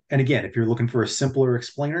 And again, if you're looking for a simpler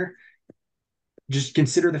explainer, just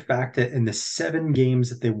consider the fact that in the 7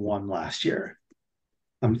 games that they won last year,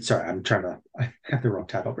 I'm sorry, I have the wrong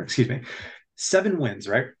tab open, excuse me. 7 wins,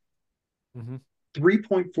 right? Mm-hmm.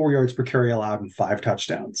 3.4 yards per carry allowed and 5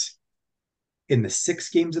 touchdowns. In the 6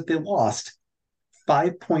 games that they lost,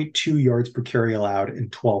 5.2 yards per carry allowed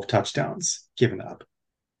and 12 touchdowns given up.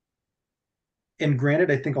 And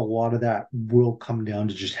granted, I think a lot of that will come down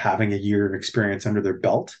to just having a year of experience under their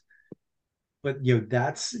belt. But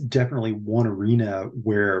that's definitely one arena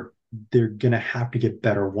where they're going to have to get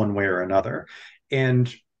better one way or another.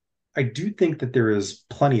 And I do think that there is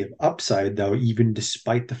plenty of upside, though, even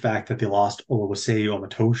despite the fact that they lost Oluwaseyi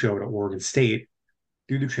Omatosho to Oregon State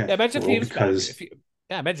through the transfer Imagine if portal he was because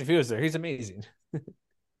back. Imagine if he was there. He's amazing.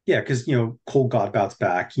 because Cole Godbout's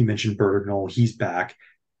back. He mentioned Bergernal, he's back.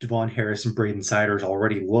 Devon Harris and Braden Siders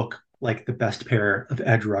already look like the best pair of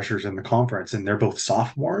edge rushers in the conference, and they're both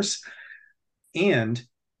sophomores. And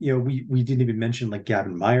we didn't even mention like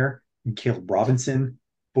Gavin Meyer and Caleb Robinson,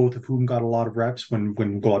 both of whom got a lot of reps when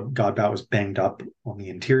Godbout was banged up on the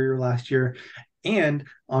interior last year. And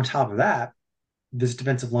on top of that, this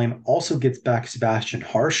defensive line also gets back Sebastian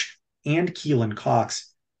Harsh and Keelan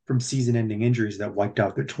Cox from season-ending injuries that wiped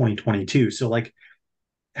out their 2022. So like,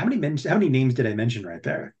 how many names did I mention right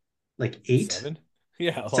there? Like 8? 7?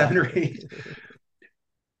 Yeah, 7 or 8.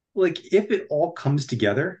 Like if it all comes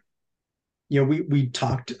together, we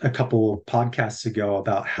talked a couple of podcasts ago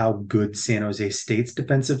about how good San Jose State's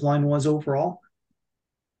defensive line was overall.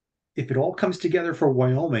 If it all comes together for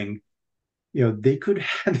Wyoming, they could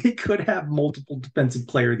have multiple defensive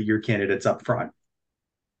player of the year candidates up front.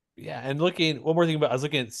 Yeah, and one more thing about I was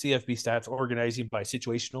looking at CFB stats organizing by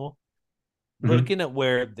situational, Mm-hmm. looking at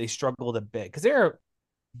where they struggled a bit because they're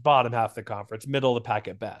bottom half of the conference, middle of the pack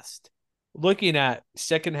at best. Looking at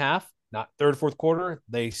second half, not third, fourth quarter,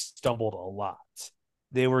 they stumbled a lot.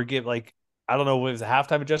 They were I don't know what it was a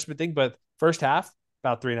halftime adjustment thing, but first half,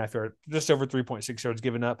 about 3.5 yards, just over 3.6 yards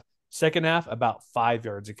given up. Second half, about 5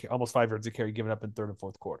 yards, almost 5 yards of carry given up in third and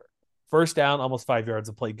fourth quarter. First down, almost 5 yards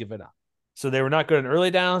of play given up. So they were not good in early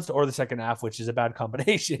downs or the second half, which is a bad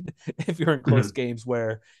combination if you're in close games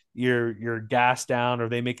where you're gassed down or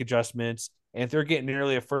they make adjustments. And if they're getting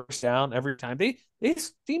nearly a first down every time, they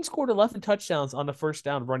team scored 11 touchdowns on the first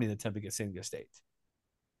down running attempt against San Diego State.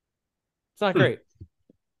 It's not great.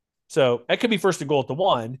 So it could be first and goal at the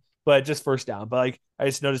 1, but just first down. But I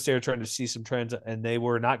just noticed they were trying to see some trends, and they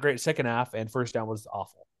were not great second half, and first down was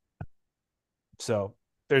awful. So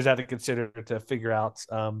there's that to consider to figure out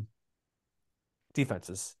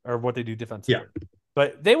defenses or what they do defensively. Yeah.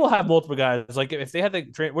 But they will have multiple guys. Like if they had the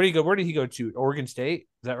train, where did he go to? Oregon State?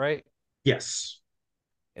 Is that right? Yes.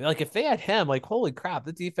 And if they had him, holy crap,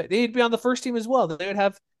 the defense, they'd be on the first team as well.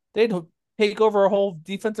 They'd take over a whole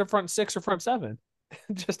defensive front 6 or front 7.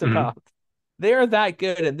 Just about. They are that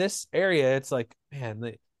good in this area. It's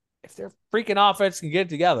man, if their freaking offense can get it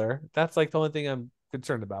together, that's the only thing I'm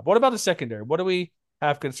concerned about. But what about the secondary? What do we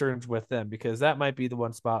have concerns with them? Because that might be the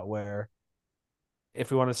one spot where, if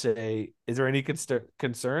we want to say, is there any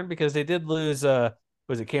concern? Because they did lose,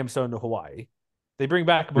 was it Cam Stone to Hawaii? They bring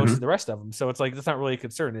back most of the rest of them. So it's that's not really a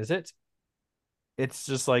concern, is it? it's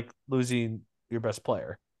just like losing your best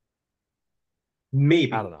player. I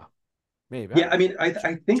Maybe. don't know. Maybe. I Yeah, don't I know. mean,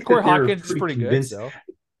 I think Corey that they're Hawkins is pretty pretty good, convinced. so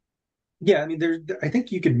Yeah, I mean, I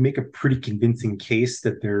think you could make a pretty convincing case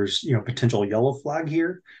that there's, potential yellow flag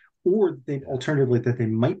here, or they yeah. alternatively that they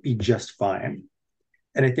might be just fine.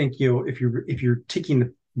 And I think, if you're taking a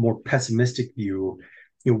more pessimistic view,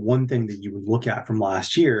 one thing that you would look at from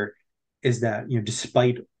last year is that,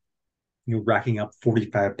 despite, racking up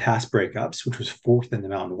 45 pass breakups, which was fourth in the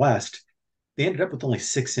Mountain West, they ended up with only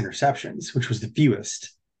 6 interceptions, which was the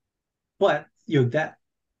fewest. But, that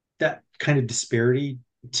kind of disparity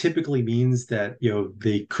typically means that,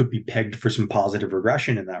 they could be pegged for some positive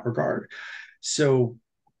regression in that regard. So,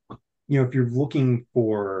 if you're looking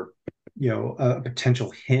for, a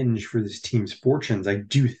potential hinge for this team's fortunes, I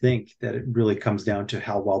do think that it really comes down to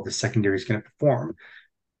how well the secondary is going to perform.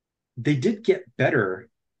 They did get better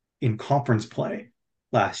in conference play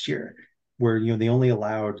last year, where, they only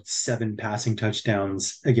allowed 7 passing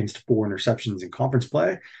touchdowns against 4 interceptions in conference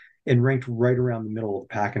play, and ranked right around the middle of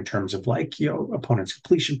the pack in terms of, like, opponent's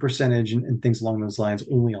completion percentage and things along those lines,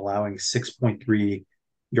 only allowing 6.3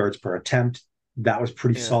 yards per attempt. That was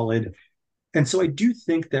pretty Yeah. solid. And so I do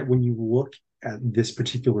think that when you look at this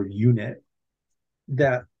particular unit,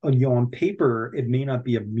 that, on paper, it may not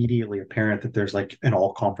be immediately apparent that there's like an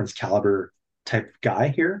all conference caliber type of guy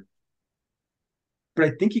here. But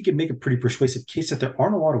I think you can make a pretty persuasive case that there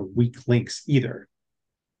aren't a lot of weak links either.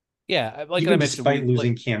 Yeah, like I Even mentioned, despite we like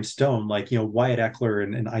losing Cam Stone, like, Wyatt Eckler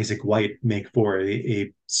and Isaac White make for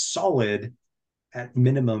a solid, at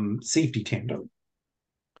minimum, safety tandem.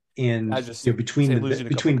 And, I just between say the losing a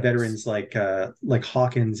couple between guys. veterans like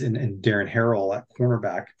Hawkins and Darren Harrell at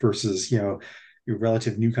cornerback versus, your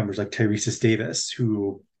relative newcomers like Tyrese's Davis,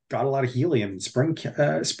 who got a lot of helium in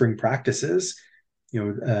spring practices.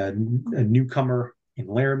 A newcomer in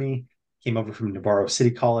Laramie came over from Navarro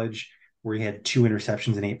City College, where he had 2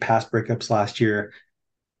 interceptions and 8 pass breakups last year.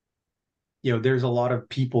 There's a lot of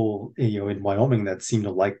people, in Wyoming that seem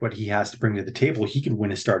to like what he has to bring to the table. He could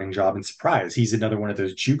win a starting job in surprise. He's another one of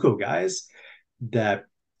those JUCO guys that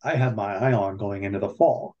I have my eye on going into the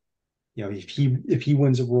fall. If he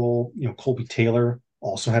wins a role, Colby Taylor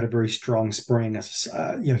also had a very strong spring. As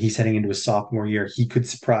he's heading into his sophomore year, he could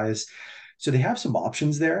surprise. So they have some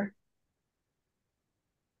options there,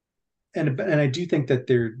 and I do think that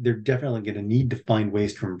they're definitely going to need to find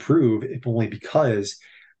ways to improve, if only because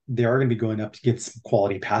they are going to be going up to get some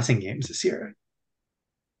quality passing games this year.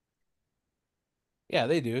 Yeah,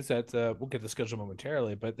 they do. So that's we'll get the schedule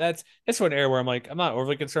momentarily, but that's one area where I'm not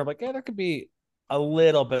overly concerned. I'm like, yeah, there could be a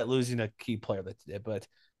little bit losing a key player that did, but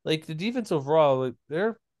like the defense overall, like,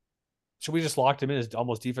 they're should we just lock them in as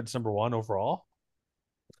almost defense number one overall?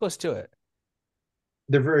 Let's close to it.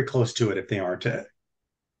 They're very close to it if they aren't it.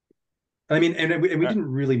 I mean, and we All right. didn't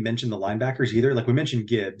really mention the linebackers either. Like, we mentioned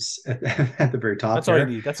Gibbs at the very top That's all you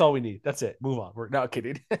there. need. That's all we need. That's it. Move on. We're not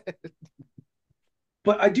kidding.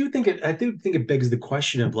 But I do think it begs the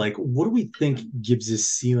question of, like, what do we think Gibbs's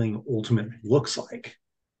ceiling ultimately looks like?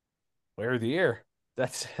 Player of the year.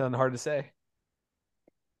 That's hard to say.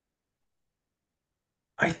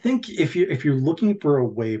 I think if you're looking for a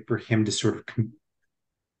way for him to sort of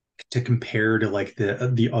to compare to, like,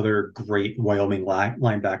 the other great Wyoming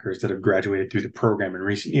linebackers that have graduated through the program in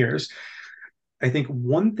recent years, I think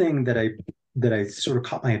one thing that I sort of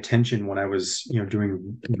caught my attention when I was,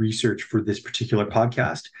 doing research for this particular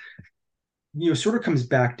podcast, sort of comes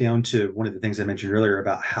back down to one of the things I mentioned earlier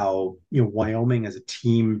about how, Wyoming as a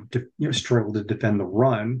team, struggled to defend the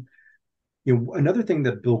run. Another thing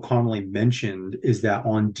that Bill Connolly mentioned is that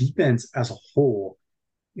on defense as a whole,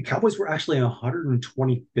 the Cowboys were actually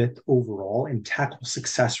 125th overall in tackle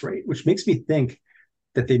success rate, which makes me think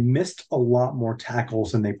that they missed a lot more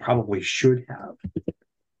tackles than they probably should have.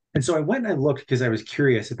 And so I went and I looked because I was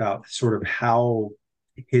curious about sort of how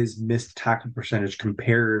his missed tackle percentage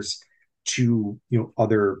compares to,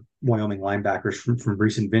 other Wyoming linebackers from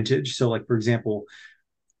recent vintage. So, like, for example,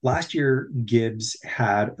 last year Gibbs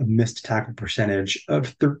had a missed tackle percentage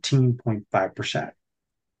of 13.5%,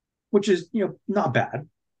 which is, not bad.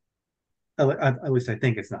 At least I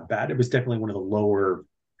think it's not bad. It was definitely one of the lower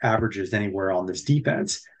averages anywhere on this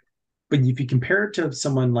defense. But if you compare it to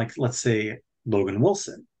someone like, let's say, Logan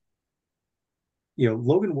Wilson,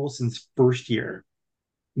 Logan Wilson's first year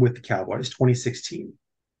with the Cowboys, 2016,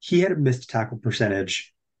 he had a missed tackle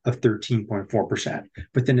percentage of 13.4%.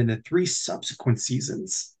 But then in the 3 subsequent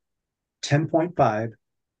seasons, 10.5,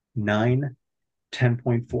 9,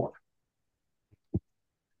 10.4.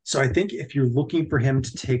 So I think if you're looking for him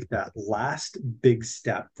to take that last big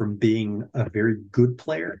step from being a very good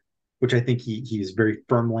player, which I think he is very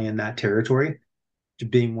firmly in that territory, to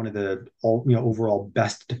being one of the overall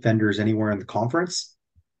best defenders anywhere in the conference,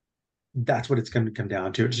 that's what it's going to come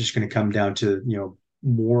down to. It's just going to come down to,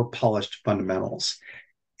 more polished fundamentals.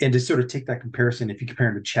 And to sort of take that comparison, if you compare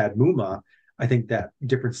him to Chad Muma, I think that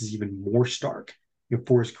difference is even more stark.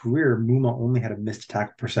 For his career, Muma only had a missed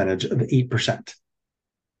tackle percentage of 8%.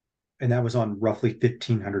 And that was on roughly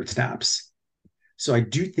 1,500 snaps. So I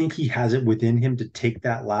do think he has it within him to take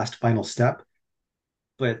that last final step.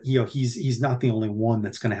 But, he's not the only one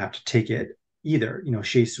that's going to have to take it either.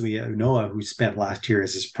 Shea Unoa, who spent last year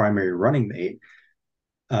as his primary running mate,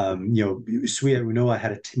 Suya Unoa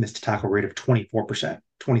had a missed tackle rate of 24%,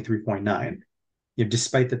 23.9.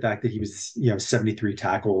 Despite the fact that he was, 73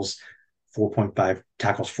 tackles, 4.5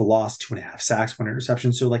 tackles for loss, 2.5 sacks, 1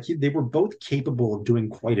 interception. So they were both capable of doing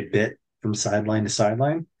quite a bit from sideline to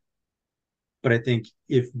sideline. But I think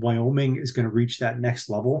if Wyoming is going to reach that next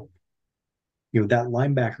level, that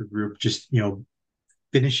linebacker group just,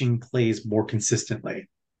 finishing plays more consistently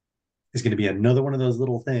is going to be another one of those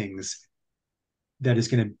little things that is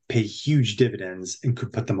going to pay huge dividends and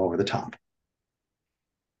could put them over the top.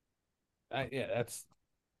 Yeah, that's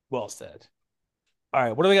well said. All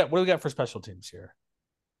right, what do we got? What do we got for special teams here?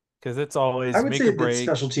 Because it's always I would make say or break. that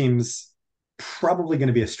special teams probably going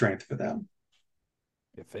to be a strength for them.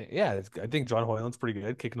 I think John Hoyland's pretty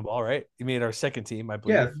good kicking the ball, right? He made our second team, I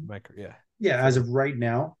believe. Yeah. As of right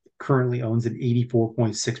now, currently owns an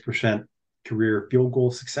 84.6% career field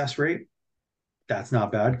goal success rate. That's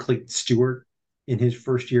not bad. Clayton Stewart, in his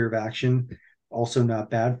first year of action, also not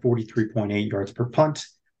bad. 43.8 yards per punt,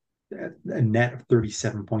 a net of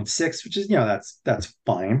 37.6, which is, that's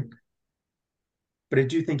fine. But I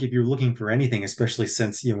do think if you're looking for anything, especially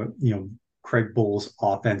since, Craig Bull's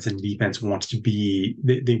offense and defense wants to be,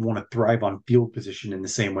 they want to thrive on field position in the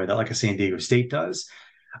same way that like a San Diego State does.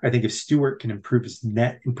 I think if Stewart can improve his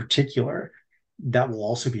net in particular, that will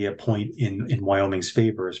also be a point in Wyoming's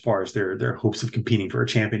favor as far as their hopes of competing for a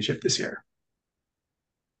championship this year.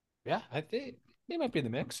 Yeah, I think they might be in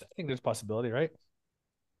the mix. I think there's a possibility, right?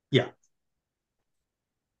 Yeah.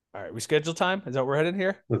 All right, we schedule time. Is that what we're headed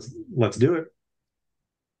here? Let's do it.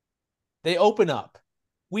 They open up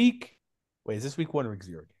is this week 1 or week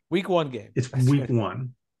 0? Week 1 game. It's week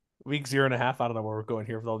 1. Week 0.5. I don't know where we're going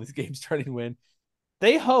here with all these games starting to win.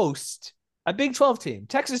 They host a Big 12 team.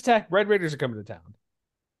 Texas Tech Red Raiders are coming to town.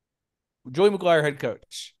 Joey McGuire, head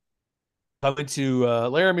coach, coming to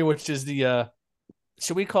Laramie, which is the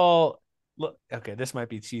should we call? Okay, this might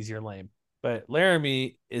be cheesy or lame, but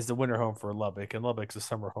Laramie is the winter home for Lubbock, and Lubbock's the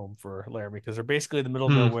summer home for Laramie because they're basically in the middle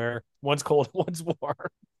of nowhere. One's cold, one's warm.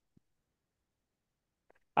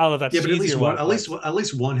 I don't know if that's but at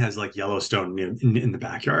least one has like Yellowstone in the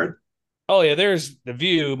backyard. Oh yeah, there's the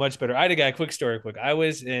view much better. I had a guy. Quick story. I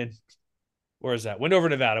was in where is that? Wendover,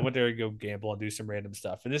 Nevada. I went there to go gamble and do some random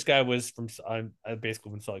stuff. And this guy was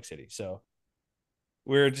basically from Salt Lake City. So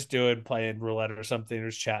we were just playing roulette or something. Or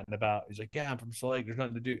just chatting about. He's like, "Yeah, I'm from Salt Lake. There's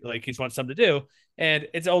nothing to do. Like he just wants something to do." And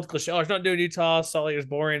it's an old cliche. Oh, there's nothing to do in Utah. Salt Lake is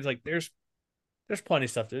boring. It's like there's plenty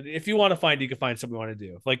of stuff to do. If you want to find, you can find something you want to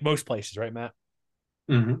do. Like most places, right, Matt?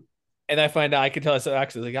 Mm-hmm. And I find out I can tell us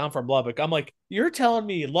actually like I'm from Lubbock. I'm like, you're telling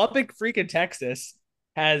me Lubbock, freaking Texas,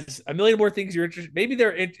 has a million more things you're interested. Maybe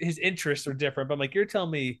his interests are different, but I'm like, you're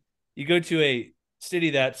telling me you go to a city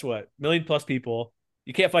that's what 1,000,000+ people,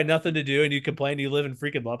 you can't find nothing to do, and you complain you live in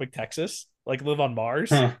freaking Lubbock, Texas, like live on Mars.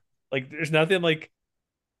 Huh. Like there's nothing like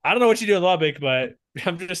I don't know what you do in Lubbock, but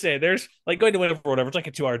I'm just saying there's like going to Winter or whatever. It's like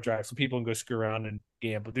a 2-hour drive, so people can go screw around and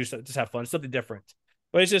gamble, just have fun, something different.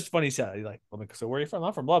 But it's just funny. You're like, so where are you from?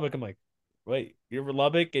 I'm from Lubbock. I'm like, wait, you're from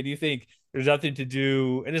Lubbock, and you think there's nothing to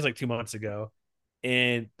do? And it's like 2 months ago,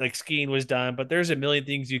 and like skiing was done, but there's a million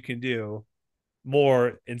things you can do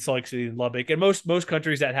more in Salt Lake City and Lubbock, and most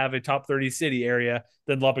countries that have a top 30 city area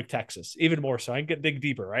than Lubbock, Texas, even more so. I can dig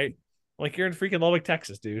deeper, right? Like you're in freaking Lubbock,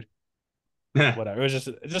 Texas, dude. Whatever. It's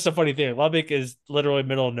just a funny thing. Lubbock is literally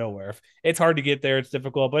middle of nowhere. It's hard to get there. It's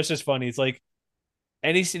difficult, but it's just funny. It's like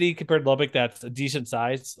any city compared to Lubbock that's a decent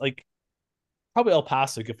size, like probably El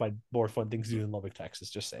Paso could find more fun things to do than Lubbock, Texas.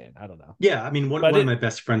 Just saying. I don't know. Yeah, I mean, one of my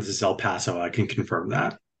best friends is El Paso. I can confirm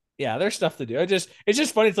that. Yeah, there's stuff to do. It's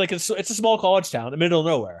just funny. It's like it's a small college town in the middle of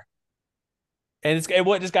nowhere. And this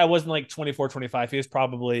guy wasn't like 24, 25. He was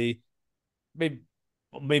probably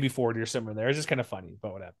maybe 40 or somewhere there. It's just kind of funny,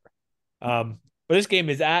 but whatever. But this game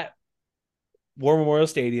is at War Memorial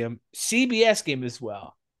Stadium. CBS game as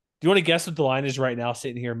well. Do you want to guess what the line is right now,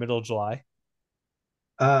 sitting here middle of July?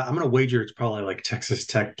 I'm going to wager it's probably like Texas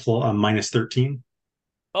Tech minus 13.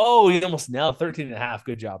 Oh, you almost nailed 13.5.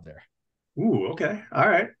 Good job there. Ooh, okay. All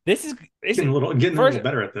right. This is getting a little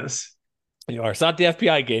better at this. It's not the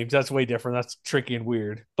FPI games. That's way different. That's tricky and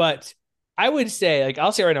weird. But I would say, like,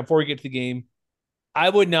 I'll say right now before we get to the game,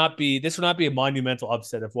 this would not be a monumental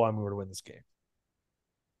upset if Wyoming were to win this game.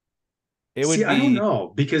 It See, would I don't be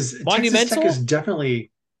know because Texas Tech is monumental.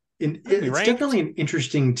 definitely It could be it's definitely ranked, an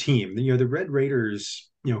interesting team. The Red Raiders,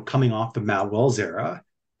 coming off the Matt Wells era,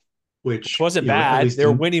 which which, wasn't at bad. least They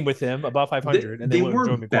were in winning with him above they, 500, and they they went with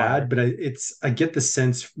Joe weren't bad, McGuire. but I get the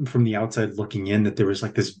sense from the outside looking in that there was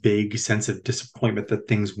like this vague sense of disappointment that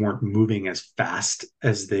things weren't moving as fast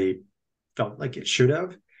as they felt like it should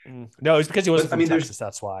have. No, it's because he wasn't But I from mean, there's Texas.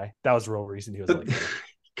 That's why. That was the real reason he was but like that.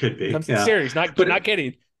 could be, I'm yeah. serious, But not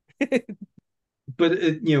kidding.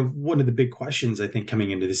 one of the big questions I think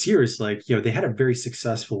coming into this year is like, they had a very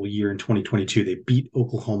successful year in 2022. They beat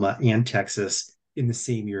Oklahoma and Texas in the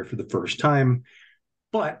same year for the first time.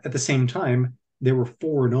 But at the same time, they were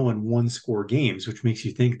 4-0 in one score games, which makes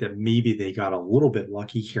you think that maybe they got a little bit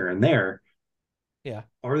lucky here and there. Yeah.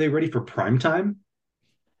 Are they ready for prime time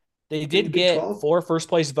They in the did Big get 12? 4 first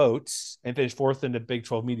place votes and finished fourth in the Big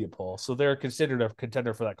 12 media poll. So they're considered a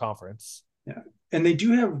contender for that conference. Yeah. And they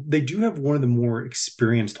do have one of the more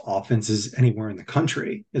experienced offenses anywhere in the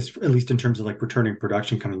country, at least in terms of like returning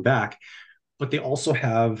production coming back. But they also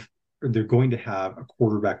have, or they're going to have, a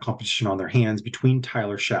quarterback competition on their hands between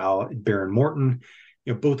Tyler Shaw and Baron Morton.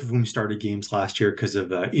 Both of whom started games last year because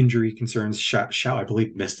of injury concerns. Shaw, I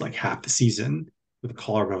believe, missed like half the season with a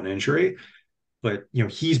collarbone injury. But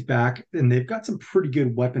he's back, and they've got some pretty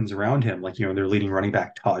good weapons around him. Like their leading running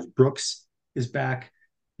back Taj Brooks is back.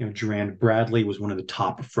 Durand Bradley was one of the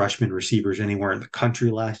top freshman receivers anywhere in the country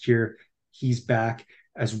last year. He's back,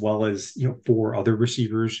 as well as four other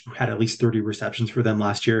receivers who had at least 30 receptions for them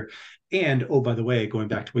last year. And oh, by the way, going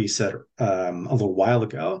back to what you said a little while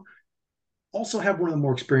ago, also have one of the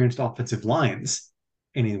more experienced offensive lines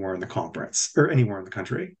anywhere in the conference or anywhere in the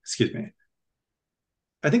country. Excuse me.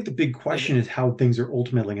 I think the big Yeah. question is how things are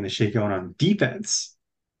ultimately going to shake out on defense,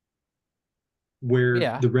 where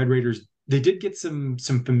Yeah. the Red Raiders, they did get some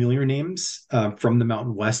familiar names from the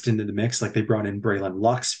Mountain West into the mix. Like they brought in Braylon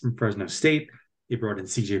Lux from Fresno State. They brought in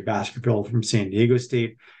CJ Baskerville from San Diego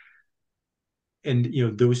State. And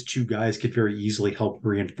those two guys could very easily help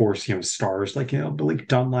reinforce stars like Blake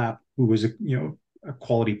Dunlap, who was a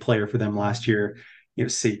quality player for them last year.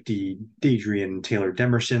 Safety Dadrian Taylor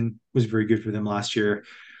Demerson was very good for them last year.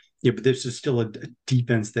 Yeah, but this is still a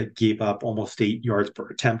defense that gave up almost 8 yards per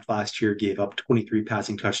attempt last year, gave up 23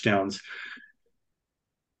 passing touchdowns.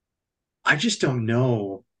 I just don't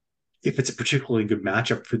know if it's a particularly good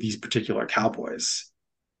matchup for these particular Cowboys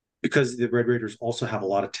because the Red Raiders also have a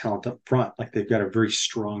lot of talent up front. Like they've got a very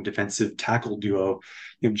strong defensive tackle duo,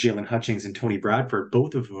 Jalen Hutchings and Tony Bradford,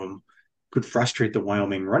 both of whom could frustrate the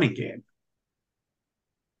Wyoming running game.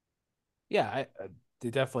 Yeah. They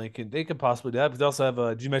definitely can. They could possibly do that. But they also have,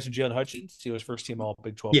 did you mention Jalen Hutchins? He was first team all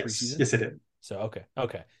Big 12 Yes, preseason. yes, it did. So,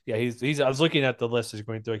 okay. Yeah. I was looking at the list as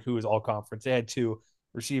going through like who was all conference. They had two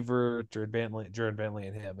receiver, Jared Bentley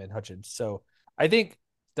and him and Hutchins. So I think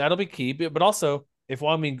that'll be key. But also, if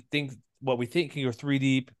Wyoming think what we think can go 3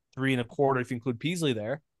 deep, 3 1/4, if you include Peasley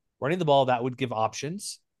there, running the ball, that would give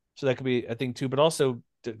options. So that could be a thing too. But also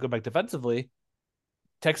to go back defensively,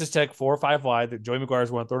 Texas Tech 4 or 5 wide. Joey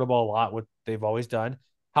McGuire's want to throw the ball a lot, what they've always done.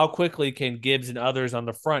 How quickly can Gibbs and others on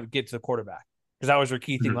the front get to the quarterback? Because that was their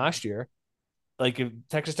key thing Mhm. last year. Like if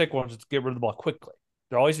Texas Tech wants to get rid of the ball quickly,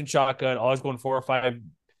 they're always in shotgun, always going 4 or 5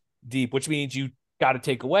 deep, which means you got to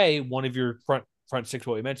take away one of your front six.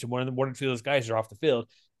 What we mentioned, one or two of those guys are off the field.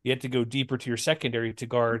 You have to go deeper to your secondary to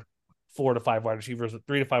guard 4 to 5 wide receivers,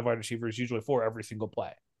 3 to 5 wide receivers, usually 4 every single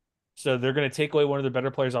play. So they're going to take away one of their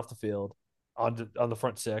better players off the field on the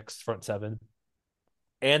front six, front seven,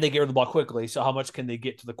 and they get rid of the ball quickly. So how much can they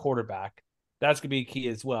get to the quarterback? That's going to be key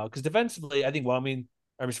as well. Because defensively, I think Wyoming,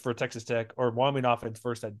 I mean, for Texas Tech or Wyoming offense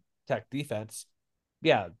first at Tech defense,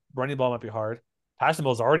 yeah, running the ball might be hard. Passing the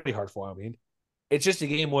ball is already hard for Wyoming. It's just a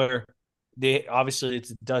game where they obviously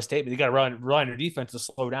it's a dust tape, but they got to rely on their defense to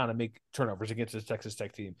slow down and make turnovers against this Texas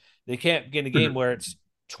Tech team. They can't get in a game Mhm. where it's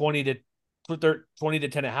 20 to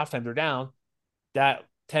 10 at halftime. They're down. That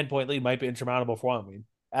 10-point lead might be insurmountable for Wyoming.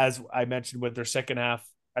 As I mentioned with their second half,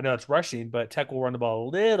 I know it's rushing, but Tech will run the ball a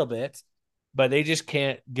little bit, but they just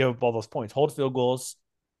can't give up all those points. Hold field goals,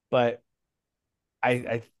 but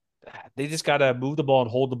I they just got to move the ball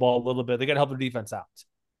and hold the ball a little bit. They got to help their defense out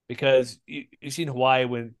because you've seen Hawaii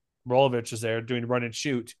when Rolovich was there doing run and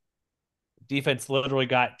shoot. Defense literally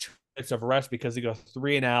got 2 minutes of rest because they go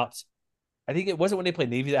 3 and out. I think it wasn't when they played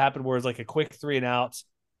Navy that happened, where it's like a quick 3 and out.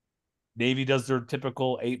 Navy does their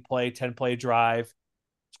typical 8 play, 10 play drive,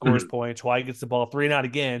 scores Mhm. points. Hawaii gets the ball 3 and out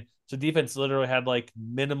again. So defense literally had like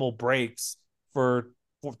minimal breaks for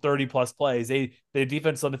 30 plus plays. They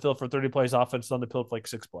defense on the field for 30 plays, offense on the field for like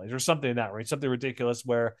 6 plays or something in that range, something ridiculous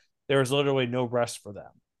where there was literally no rest for them.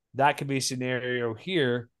 That could be a scenario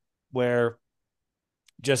here where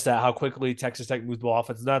just that how quickly Texas Tech moves the ball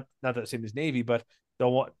offense, not that same as Navy, but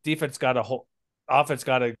the defense got a whole offense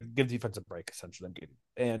got to give defense a break, essentially. I'm getting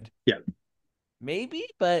and Yeah. maybe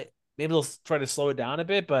they'll try to slow it down a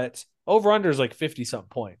bit, but over under is like 50 something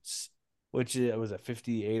points, which was at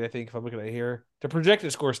 58, I think, if I'm looking at it here. The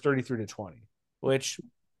projected score is 33-20, which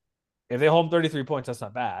if they hold 33 points, that's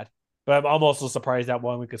not bad. But I'm also surprised that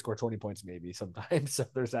one we could score 20 points maybe sometimes. So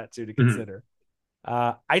there's that too to consider.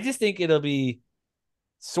 I just think it'll be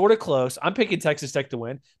sort of close. I'm picking Texas Tech to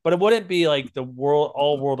win, but it wouldn't be like the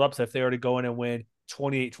all world upset if they were to go in and win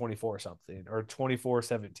 28-24 or something or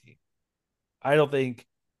 24-17.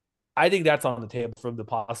 I think that's on the table from the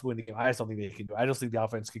possible winning game. I just don't think they can do it. I just think the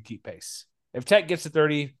offense can keep pace. If Tech gets to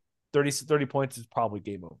 30 points, it's probably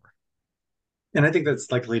game over. And I think that's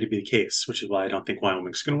likely to be the case, which is why I don't think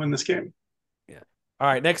Wyoming's going to win this game. Yeah. All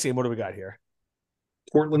right, next game, what do we got here?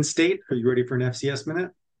 Portland State, are you ready for an FCS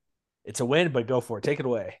minute? It's a win, but go for it. Take it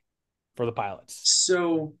away for the Pilots.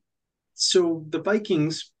 So the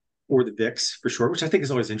Vikings, or the Vics for short, which I think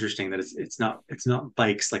is always interesting that it's not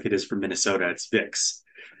Vikes like it is for Minnesota, it's Vics.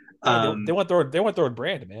 They want their own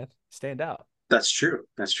brand, man. Stand out. That's true.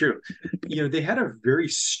 They had a very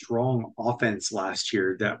strong offense last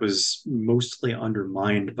year that was mostly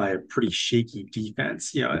undermined by a pretty shaky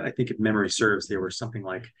defense. I think if memory serves, they were something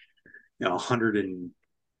like 100 and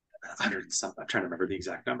something. I'm trying to remember the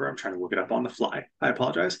exact number. I'm trying to look it up on the fly. I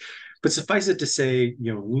apologize. But suffice it to say,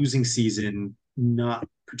 losing season, not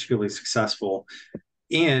particularly successful.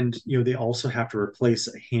 And, they also have to replace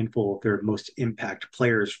a handful of their most impact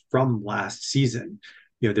players from last season.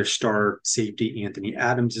 Their star safety, Anthony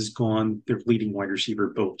Adams, is gone. Their leading wide receiver,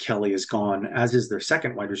 Bo Kelly, is gone, as is their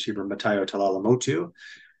second wide receiver, Matayo Talalamotu.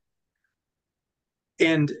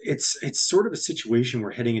 And it's sort of a situation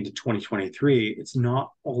where heading into 2023, it's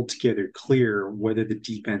not altogether clear whether the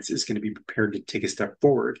defense is going to be prepared to take a step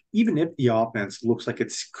forward, even if the offense looks like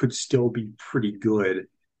it could still be pretty good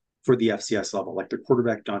for the FCS level. Like their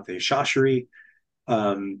quarterback, Dante Shashiri,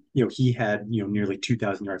 he had, nearly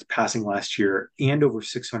 2,000 yards passing last year and over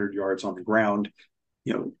 600 yards on the ground,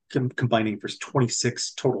 combining for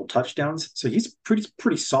 26 total touchdowns. So he's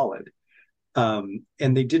pretty solid. And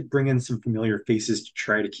they did bring in some familiar faces to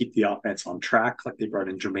try to keep the offense on track. Like they brought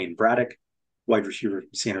in Jermaine Braddock, wide receiver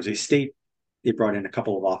from San Jose State. They brought in a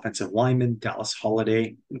couple of offensive linemen, Dallas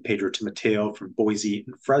Holiday and Pedro Timoteo from Boise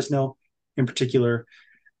and Fresno in particular.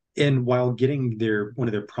 And while getting one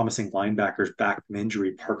of their promising linebackers back from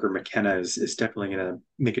injury, Parker McKenna, is definitely going to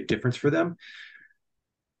make a difference for them.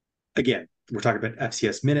 Again, we're talking about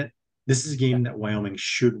FCS minute. This is a game that Wyoming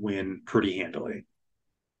should win pretty handily.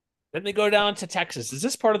 Then they go down to Texas. Is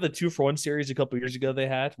this part of the 2-for-1 series a couple years ago they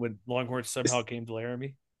had when Longhorns somehow came to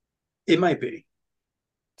Laramie? It might be.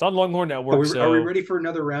 It's on Longhorn Network. Are we ready for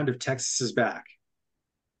another round of Texas is back?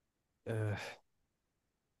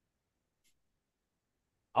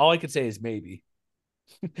 All I could say is maybe.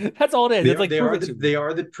 That's all it is. They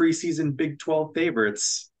are the preseason Big 12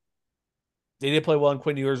 favorites. They did play well, and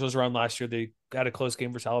Quinn Ewers was around last year. They got a close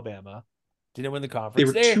game versus Alabama. Didn't win the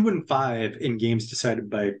conference. They were 2-5 in games decided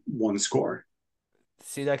by one score.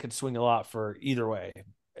 See, that could swing a lot for either way.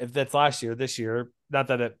 If that's last year, this year, not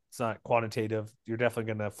that it's not quantitative, you're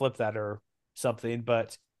definitely going to flip that or something,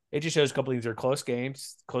 but it just shows a couple of these are close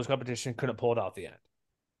games, close competition, couldn't pull it out at the end.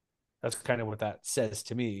 That's kind of what that says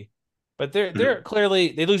to me. But they're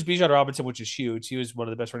clearly, they lose Bijan Robinson, which is huge. He was one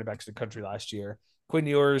of the best running backs in the country last year. Quinn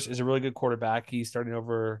Ewers is a really good quarterback. He's starting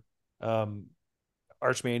over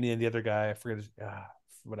Arch Maney and the other guy. I forget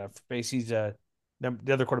whatever. He's the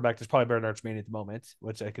other quarterback that's probably better than Arch Maney at the moment,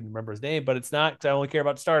 which I can remember his name, but it's not because I only care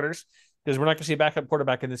about starters because we're not going to see a backup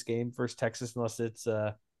quarterback in this game versus Texas unless it's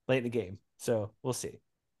late in the game. So we'll see.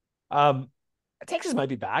 Texas might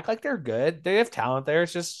be back. Like they're good. They have talent there.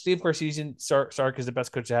 It's just Steve Sarkisian is the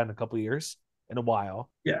best coach they had in a couple of years, in a while.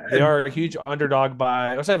 Yeah. They are a huge underdog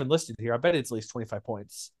by, I haven't listed here. I bet it's at least 25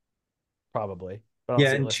 points. Probably.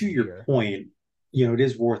 Yeah. And to your point, it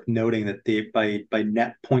is worth noting that they, by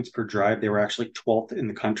net points per drive, they were actually 12th in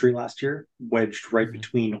the country last year, wedged right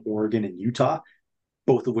between Oregon and Utah,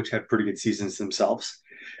 both of which had pretty good seasons themselves.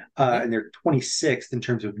 And they're 26th in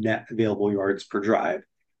terms of net available yards per drive.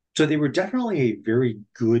 So they were definitely a very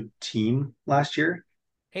good team last year.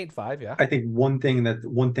 8-5, yeah. I think one thing that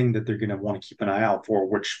they're going to want to keep an eye out for,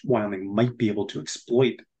 which Wyoming might be able to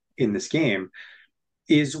exploit in this game,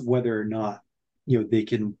 is whether or not they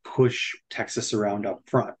can push Texas around up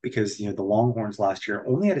front because, the Longhorns last year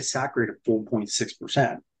only had a sack rate of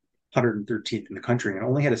 4.6%, 113th in the country, and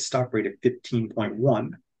only had a stop rate of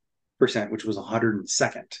 15.1%, which was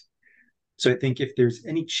 102nd. So I think if there's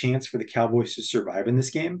any chance for the Cowboys to survive in this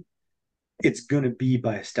game, it's going to be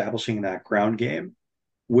by establishing that ground game,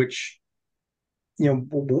 which,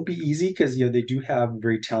 won't be easy because, they do have a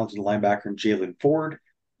very talented linebacker in Jalen Ford,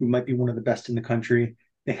 who might be one of the best in the country.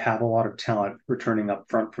 They have a lot of talent returning up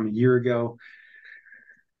front from a year ago.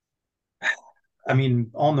 I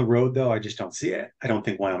mean, on the road, though, I just don't see it. I don't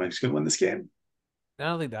think Wyoming's going to win this game. I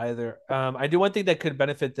don't think that either. I do one thing that could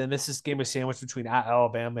benefit them. This game is sandwiched between at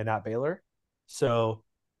Alabama and at Baylor, so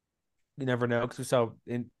you never know because we saw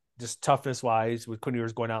in just toughness wise with Quinn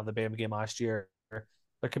Ewers going out in the Bama game last year,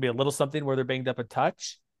 there could be a little something where they're banged up a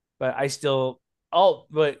touch. But I still,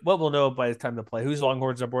 but what we'll know by the time to play, who's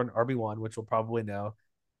Longhorns number one RB1, which we'll probably know,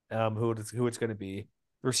 who it's going to be.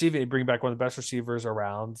 Receiving, bring back one of the best receivers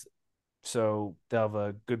around, so they'll have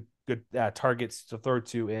a good targets to throw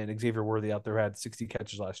to. And Xavier Worthy out there had 60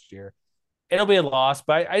 catches last year. It'll be a loss,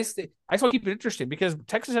 but I just want to keep it interesting because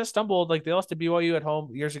Texas has stumbled. Like they lost to BYU at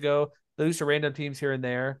home years ago. They lose to random teams here and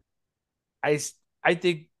there. I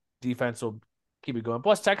think defense will keep it going.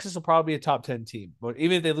 Plus, Texas will probably be a top 10 team. But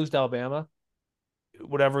even if they lose to Alabama,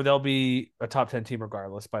 whatever, they'll be a top 10 team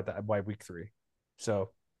regardless by week 3. So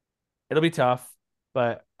it'll be tough,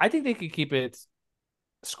 but I think they can keep it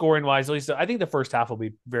scoring wise. At least I think the first half will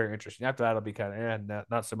be very interesting. After that, it'll be kind of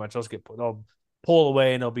not so much. They'll pull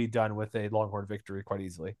away and they'll be done with a Longhorn victory quite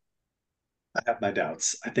easily. I have my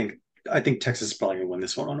doubts. I think Texas is probably going to win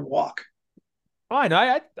this one on a walk. Oh, I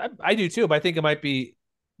know. I do too, but I think it might be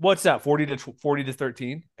what's that 40 to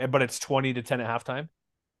 13, but it's 20 to 10 at halftime.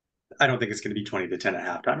 I don't think it's going to be 20 to 10 at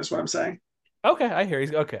halftime is what I'm saying. Okay, I hear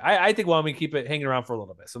you. Okay. I think Wyoming keep it hanging around for a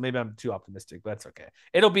little bit. So maybe I'm too optimistic, but that's okay.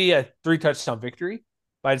 It'll be a 3-touchdown victory.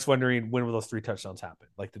 But I'm just wondering when will those 3 touchdowns happen?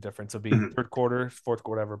 Like the difference will be third quarter, fourth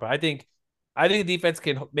quarter, whatever. But I think the defense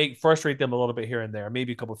can frustrate them a little bit here and there.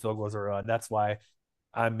 Maybe a couple of field goals are run. That's why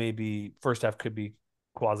maybe first half could be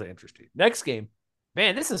quasi interesting. Next game,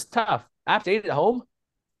 man, this is tough. App State at home.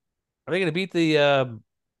 Are they going to beat the?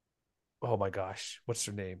 Oh my gosh, what's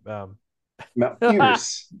their name?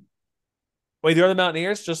 Mountaineers. Wait, they're the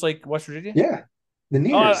Mountaineers, just like West Virginia. Yeah, the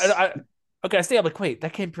Neers. Okay, I stay up like, wait,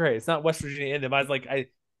 that can't be right. It's not West Virginia in them. I was like,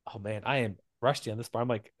 oh man, I am rusty on this part. I'm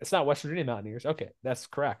like, it's not West Virginia Mountaineers. Okay, that's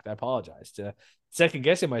correct. I apologize to second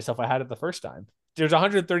guessing myself. I had it the first time. There's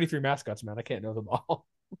 133 mascots, man. I can't know them all.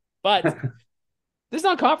 But this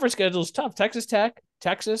non-conference schedule is tough. Texas Tech,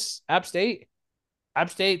 Texas, App State. App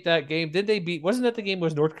State, that game, did they beat? Wasn't that the game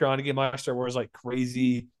was North Carolina game last year where it was like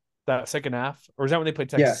crazy that second half? Or is that when they played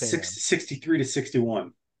Texas? Yeah, 63 to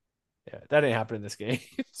 61. Yeah, that didn't happen in this game.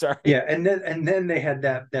 Sorry. Yeah, and then they had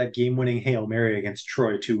that game-winning Hail Mary against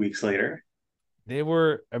Troy 2 weeks later. They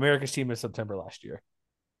were America's team in September last year.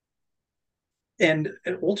 And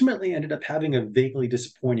it ultimately ended up having a vaguely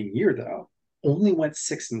disappointing year, though. Only went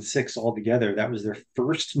 6-6 altogether. That was their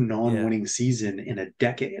first non-winning season in a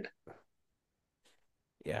decade.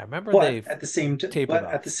 Yeah, I remember at the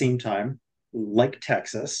same time, like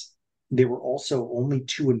Texas, they were also only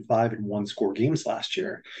 2-5 in one-score games last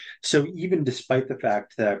year. So even despite the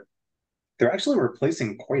fact that they're actually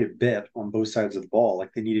replacing quite a bit on both sides of the ball,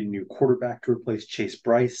 like they needed a new quarterback to replace Chase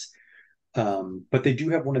Bryce, but they do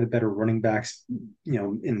have one of the better running backs,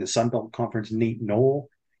 in the Sun Belt Conference, Nate Knoll.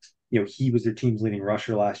 He was their team's leading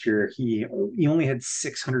rusher last year. He only had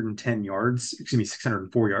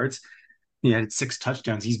 604 yards. He had 6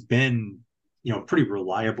 touchdowns. He's been, pretty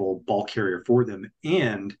reliable ball carrier for them.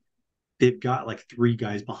 And they've got like 3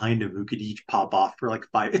 guys behind him who could each pop off for like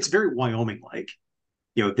 5. It's very Wyoming-like.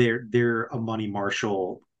 They're Amani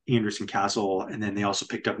Marshall, Anderson Castle, and then they also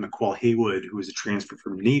picked up McQuell Haywood, who was a transfer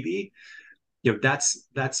from Navy. That's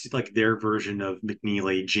like their version of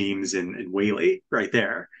McNeely, James, and Whaley right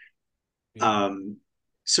there. Yeah.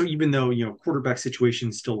 So even though, quarterback situation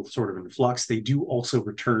is still sort of in flux, they do also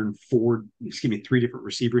return 3 different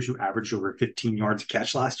receivers who averaged over 15 yards a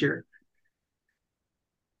catch last year.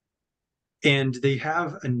 And they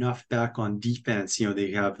have enough back on defense.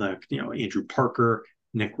 They have Andrew Parker,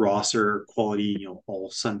 Nick Rosser, quality,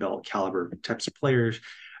 all Sun Belt caliber types of players.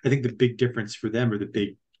 I think the big difference for them, or the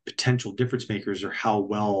big potential difference makers, are how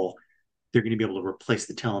well they're going to be able to replace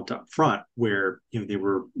the talent up front, where they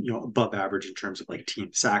were above average in terms of like team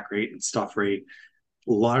sack rate and stuff rate.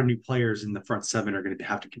 A lot of new players in the front 7 are going to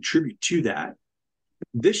have to contribute to that.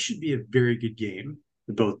 This should be a very good game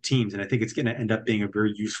for both teams, and I think it's going to end up being a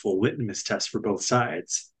very useful litmus test for both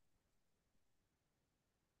sides.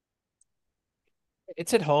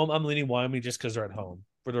 It's at home. I'm leaning Wyoming just because they're at home.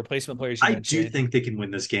 For the replacement players you I do mentioned, think they can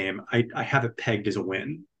win this game. I have it pegged as a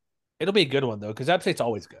win. it'll be a good one though, because App State's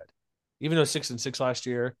always good. Even though 6-6 last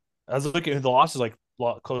year, I was looking at the losses like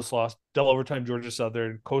close loss, double overtime Georgia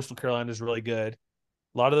Southern, Coastal Carolina is really good.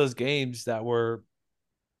 A lot of those games that were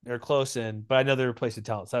they're close in, but I know they're replacing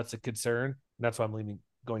talent, so that's a concern. And that's why I'm leaning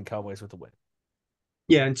going Cowboys with the win.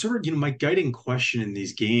 Yeah, and sort of, my guiding question in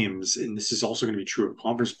these games, and this is also going to be true of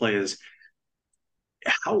conference play, is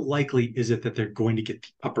how likely is it that they're going to get the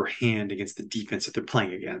upper hand against the defense that they're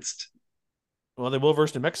playing against? Well, they will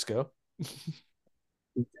versus New Mexico.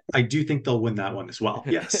 I do think they'll win that one as well.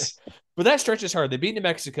 Yes. But that stretch is hard. They beat New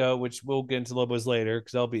Mexico, which we'll get into Lobos later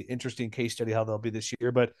because that'll be an interesting case study how they'll be this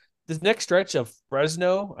year. But this next stretch of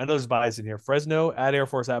Fresno, I know there's buys in here. Fresno, at Air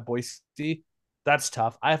Force, at Boise, that's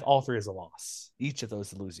tough. I have all three as a loss. Each of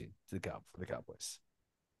those losing to for the Cowboys.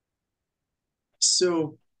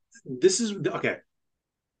 So this is okay.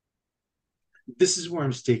 This is where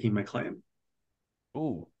I'm staking my claim.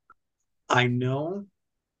 Ooh. I know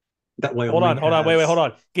that Hold on, Wyoming wait, has. hold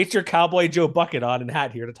on. Get your Cowboy Joe bucket on and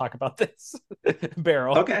hat here to talk about this.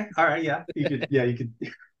 Barrel. Okay, all right, yeah, you could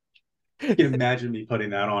you can imagine me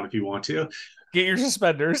putting that on if you want to. Get your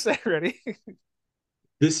suspenders ready.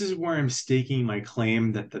 This is where I'm staking my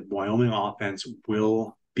claim that the Wyoming offense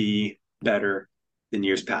will be better than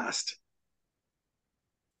years past.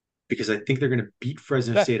 Because I think they're going to beat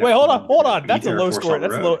Fresno State Wait, at hold home. on, They're hold going on. to beat That's a Air low Force score. on the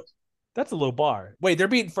road. That's a low bar. Wait, they're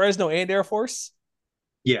beating Fresno and Air Force?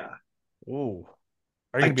 Yeah. Ooh.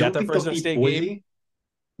 Are you I gonna be at don't that think they'll Fresno beat State Boise. game?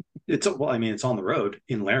 It's well, I mean, it's on the road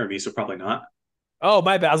in Laramie, so probably not. Oh,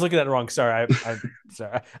 my bad. I was looking at it wrong. Sorry. I'm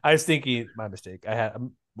sorry. I was thinking my mistake. I had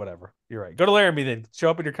whatever. You're right. Go to Laramie then. Show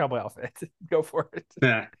up in your cowboy outfit. Go for it.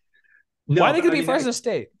 Nah. Why No, are they but gonna I beat mean, Fresno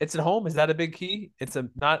State? It's at home. Is that a big key? It's a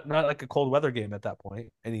not like a cold weather game at that point.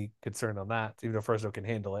 Any concern on that? Even though Fresno can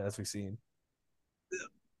handle it, as we've seen.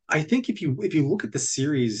 I think if you look at the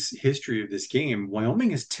series history of this game,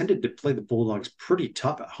 Wyoming has tended to play the Bulldogs pretty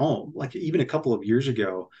tough at home. Like even a couple of years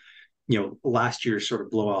ago, last year's sort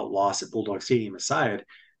of blowout loss at Bulldog Stadium aside,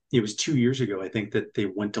 it was 2 years ago, I think, that they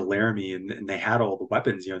went to Laramie and they had all the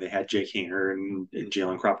weapons. They had Jake Hainer and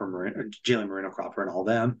Jalen Moreno Cropper and all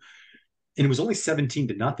them. And it was only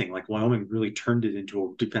 17-0. Like Wyoming really turned it into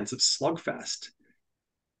a defensive slugfest.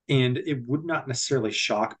 And it would not necessarily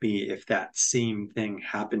shock me if that same thing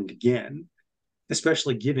happened again,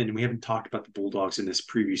 especially given we haven't talked about the Bulldogs in this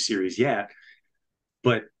preview series yet,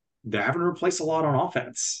 but they're having to replace a lot on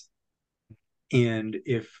offense. And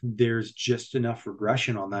if there's just enough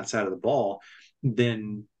regression on that side of the ball,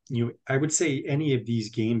 then I would say any of these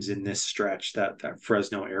games in this stretch, that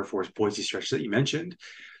Fresno, Air Force, Boise stretch that you mentioned,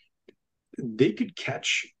 they could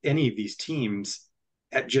catch any of these teams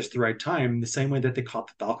at just the right time, the same way that they caught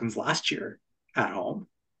the Falcons last year at home.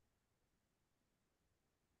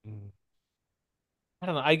 I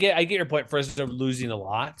don't know. I get your point. Fresno losing a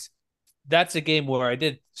lot. That's a game where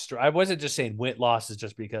I wasn't just saying win losses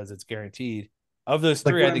just because it's guaranteed. Of those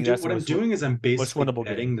Like three, I think that's what I'm doing is I'm most basically winnable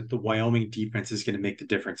betting game. that the Wyoming defense is going to make the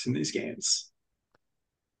difference in these games.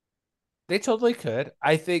 They totally could.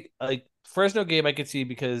 I think like Fresno game I could see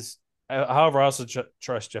because, however, I also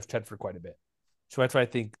trust Jeff Tedford quite a bit. So that's why I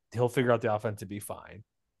think he'll figure out the offense to be fine.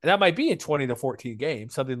 And that might be a 20-14 game,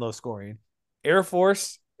 something low scoring. Air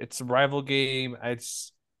Force, it's a rival game.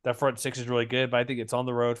 It's that front six is really good, but I think it's on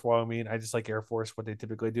the road for Wyoming. I just like Air Force, what they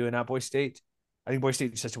typically do, and not Boise State. I think Boise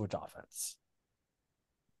State just too much offense.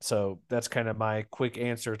 So that's kind of my quick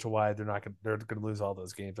answer to why they're gonna lose all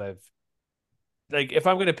those games. I've like if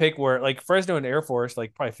I'm gonna pick where like Fresno and Air Force,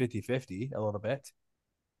 like probably 50-50 a little bit.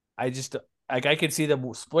 I just like I could see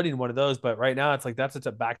them splitting one of those, but right now it's like that's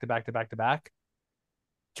a back to back to back to back.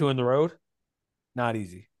 Two in the road, not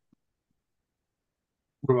easy.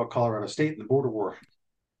 What about Colorado State and the border war?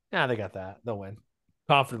 Yeah, they got that. They'll win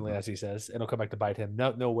confidently, as he says. It'll come back to bite him.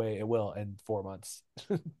 No way it will in 4 months.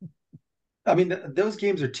 I mean, those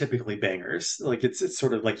games are typically bangers. Like it's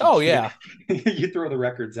sort of like you Oh can't yeah, you throw the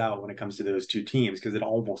records out when it comes to those two teams because it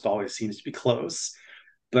almost always seems to be close.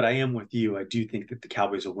 But I am with you. I do think that the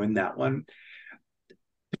Cowboys will win that one.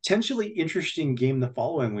 Potentially interesting game the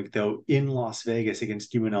following week, though, in Las Vegas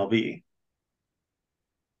against UNLV.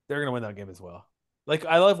 they're gonna win that game as well. Like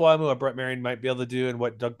I love Wyoming, what Brett Marion might be able to do, and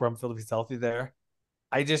what Doug Brumfield if he's healthy there.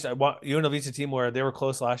 I want UNLV's a team where they were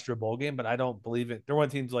close last year bowl game, but I don't believe it. They're one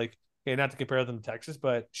of the teams like, okay, not to compare them to Texas,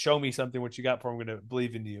 but show me something what you got for I'm going to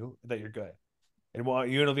believe in you that you're good. And well,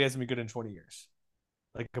 UNLV hasn't been good in 20 years.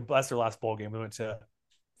 Like that's their last bowl game. We went to,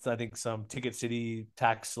 I think some Ticket City,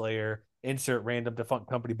 Tax Slayer. insert random defunct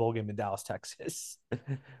company bowl game in Dallas, Texas.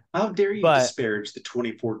 How dare you But disparage the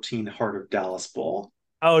 2014 Heart of Dallas Bowl?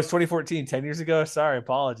 oh, it's 2014, 10 years ago. Sorry,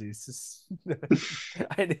 apologies.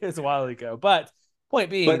 I knew it was a while ago. But point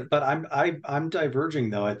being, But I'm diverging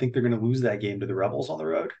though. I think they're going to lose that game to the Rebels on the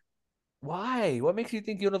road. why? What makes you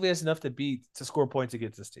think UNLV has enough to score points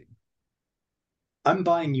against this team? I'm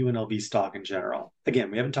buying UNLV stock in general.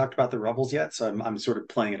 Again, we haven't talked about the Rebels yet, so I'm sort of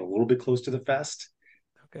playing it a little bit close to the vest.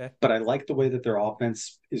 Okay. But I like the way that their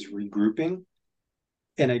offense is regrouping.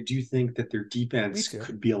 And I do think that their Me defense too.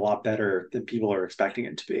 could be a lot better than people are expecting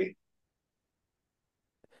it to be.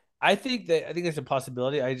 I think it's a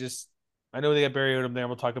possibility. I know they got Barry Odom there. And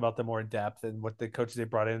we'll talk about them more in depth and what the coaches they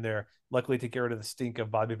brought in there. Luckily to get rid of the stink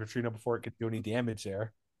of Bobby Petrino before it could do any damage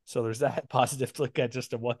there. So there's that positive to look at.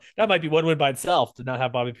 Just a one that might be one win by itself to not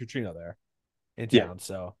have Bobby Petrino there in Yeah. town.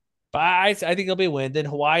 So, but I think it'll be a win. Then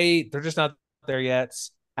Hawaii, they're just not there yet.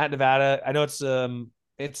 At Nevada, I know it's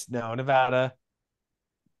no Nevada.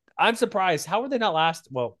 I'm surprised. How were they not last?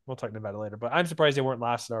 Well, we'll talk Nevada later, but I'm surprised they weren't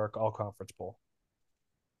last in our all conference poll.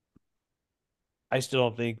 I still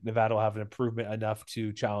don't think Nevada will have an improvement enough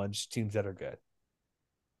to challenge teams that are good.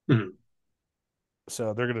 Mhm.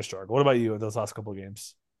 So they're going to struggle. What about you in those last couple of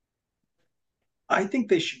games? I think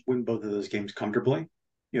they should win both of those games comfortably.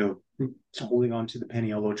 Holding on to the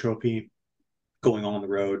Paniolo Trophy, going on the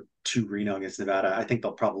road to Reno against Nevada. I think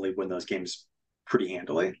they'll probably win those games pretty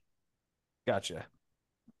handily. Gotcha.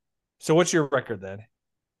 So what's your record then?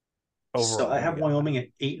 So Overall, I what do have you got? Wyoming at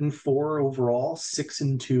 8-4 overall,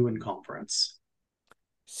 6-2 in conference.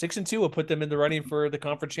 6-2 will put them in the running for the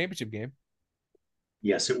conference championship game.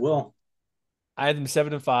 Yes, it will. I had them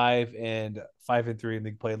 7-5 and 5-3 in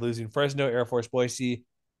the play, losing Fresno, Air Force, Boise.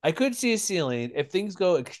 I could see a ceiling if things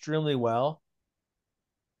go extremely well,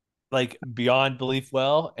 like beyond belief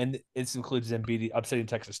well, and this includes them upsetting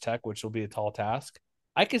Texas Tech, which will be a tall task.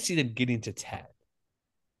 I could see them getting to 10.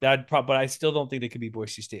 But I still don't think they could be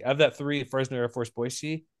Boise State. Of that three, Fresno, Air Force,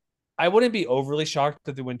 Boise, I wouldn't be overly shocked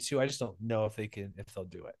if they win two. I just don't know if they'll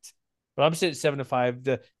do it. But I'm sitting 7-5.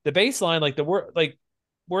 The baseline,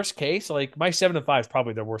 worst case, like my 7-5 is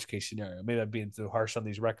probably their worst case scenario. Maybe I'm being too harsh on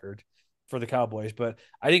these record for the Cowboys, but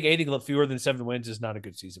I think adding fewer than 7 wins is not a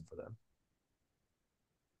good season for them.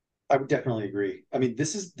 I would definitely agree. I mean,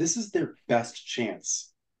 this is their best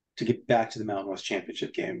chance to get back to the Mountain West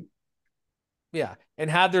Championship game. Yeah, and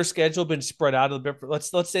had their schedule been spread out a bit, let's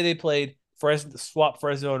say they played swap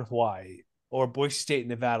Fresno and Hawaii, or Boise State and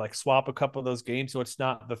Nevada, like swap a couple of those games, so it's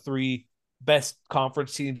not the three best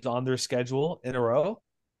conference teams on their schedule in a row.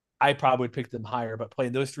 I probably would pick them higher, but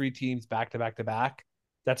playing those three teams back to back to back,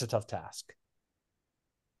 that's a tough task.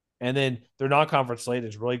 And then their non-conference slate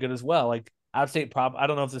is really good as well. Like App State, I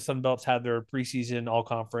don't know if the Sun Belts had their preseason all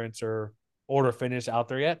conference or order finish out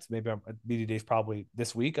there yet. So maybe media days probably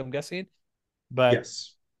this week, I'm guessing. But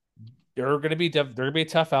Yes. they're going to be a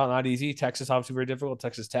tough out, not easy. Texas obviously very difficult.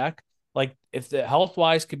 Texas Tech, like if the health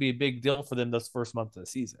wise could be a big deal for them this first month of the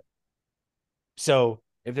season. So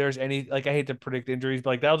if there's any, like I hate to predict injuries,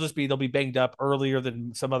 but like they'll be banged up earlier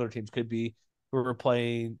than some other teams could be who are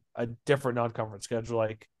playing a different non-conference schedule.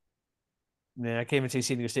 Like, man, I can't even say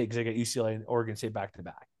San Diego State because they got UCLA and Oregon State back to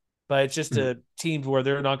back. But it's just a teams where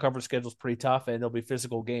their non-conference schedule is pretty tough and there'll be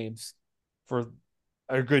physical games for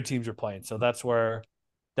good teams are playing. So that's where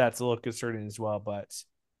that's a little concerning as well. But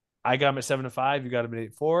I got them at 7-5. You got them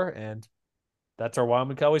at 8-4, and that's our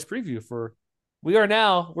Wyoming Cowboys preview for. We're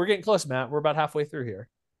getting close, Matt. We're about halfway through here,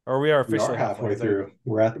 or we are We are officially halfway halfway. through.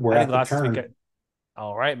 We're at I think the last week. turn.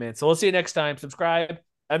 All right, man. So we'll see you next time. Subscribe,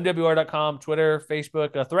 MWR.com, Twitter,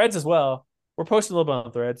 Facebook, Threads as well. We're posting a little bit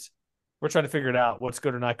on Threads. We're trying to figure it out what's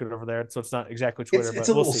good or not good over there. So it's not exactly Twitter, It's but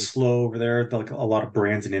a we'll little see. slow over there. Like a lot of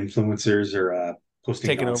brands and influencers are posting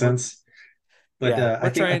Take it over. nonsense. But Yeah, I we're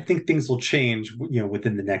think trying. things will change,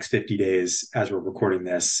 within the next 50 days as we're recording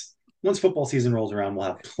this. Once football season rolls around, we'll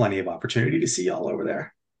have plenty of opportunity to see y'all over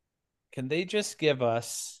there. Can they just give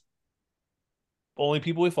us only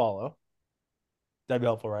people we follow? That'd be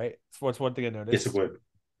helpful, right? That's one thing I Yes, it noticed. would.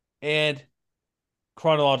 And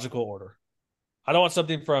chronological order. I don't want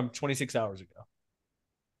something from 26 hours ago,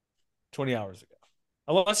 20 hours ago,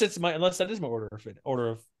 unless that is my order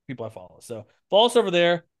of people I follow. So follow us over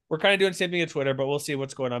there. We're kind of doing the same thing at Twitter, but we'll see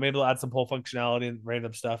what's going on. Maybe we'll add some poll functionality and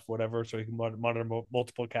random stuff, whatever, so we can monitor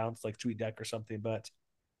multiple accounts like TweetDeck or something. But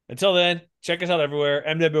until then, check us out everywhere.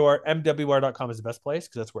 MWR.com is the best place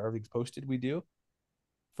because that's where everything's posted. We do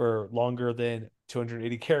for longer than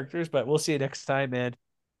 280 characters, but we'll see you next time. And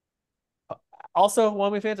also,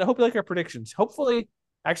 Wyoming fans, I hope you like our predictions. Hopefully,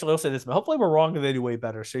 actually, I'll say this, but hopefully we're wrong and they do way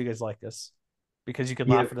better. So you guys like us because you can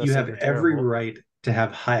laugh at You us saying have they're every terrible. right to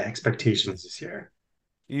have high expectations this year.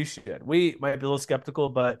 You should. We might be a little skeptical,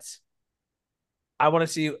 but I want to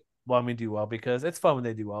see Wyoming do well because it's fun when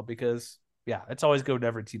they do well because, yeah, it's always good when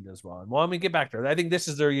every team does well. And Wyoming get back there. I think this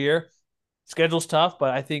is their year. Schedule's tough,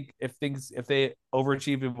 but I think if they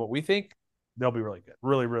overachieve in what we think, they'll be really good.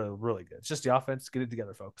 Really, really, really good. It's just the offense. Get it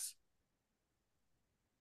together, folks.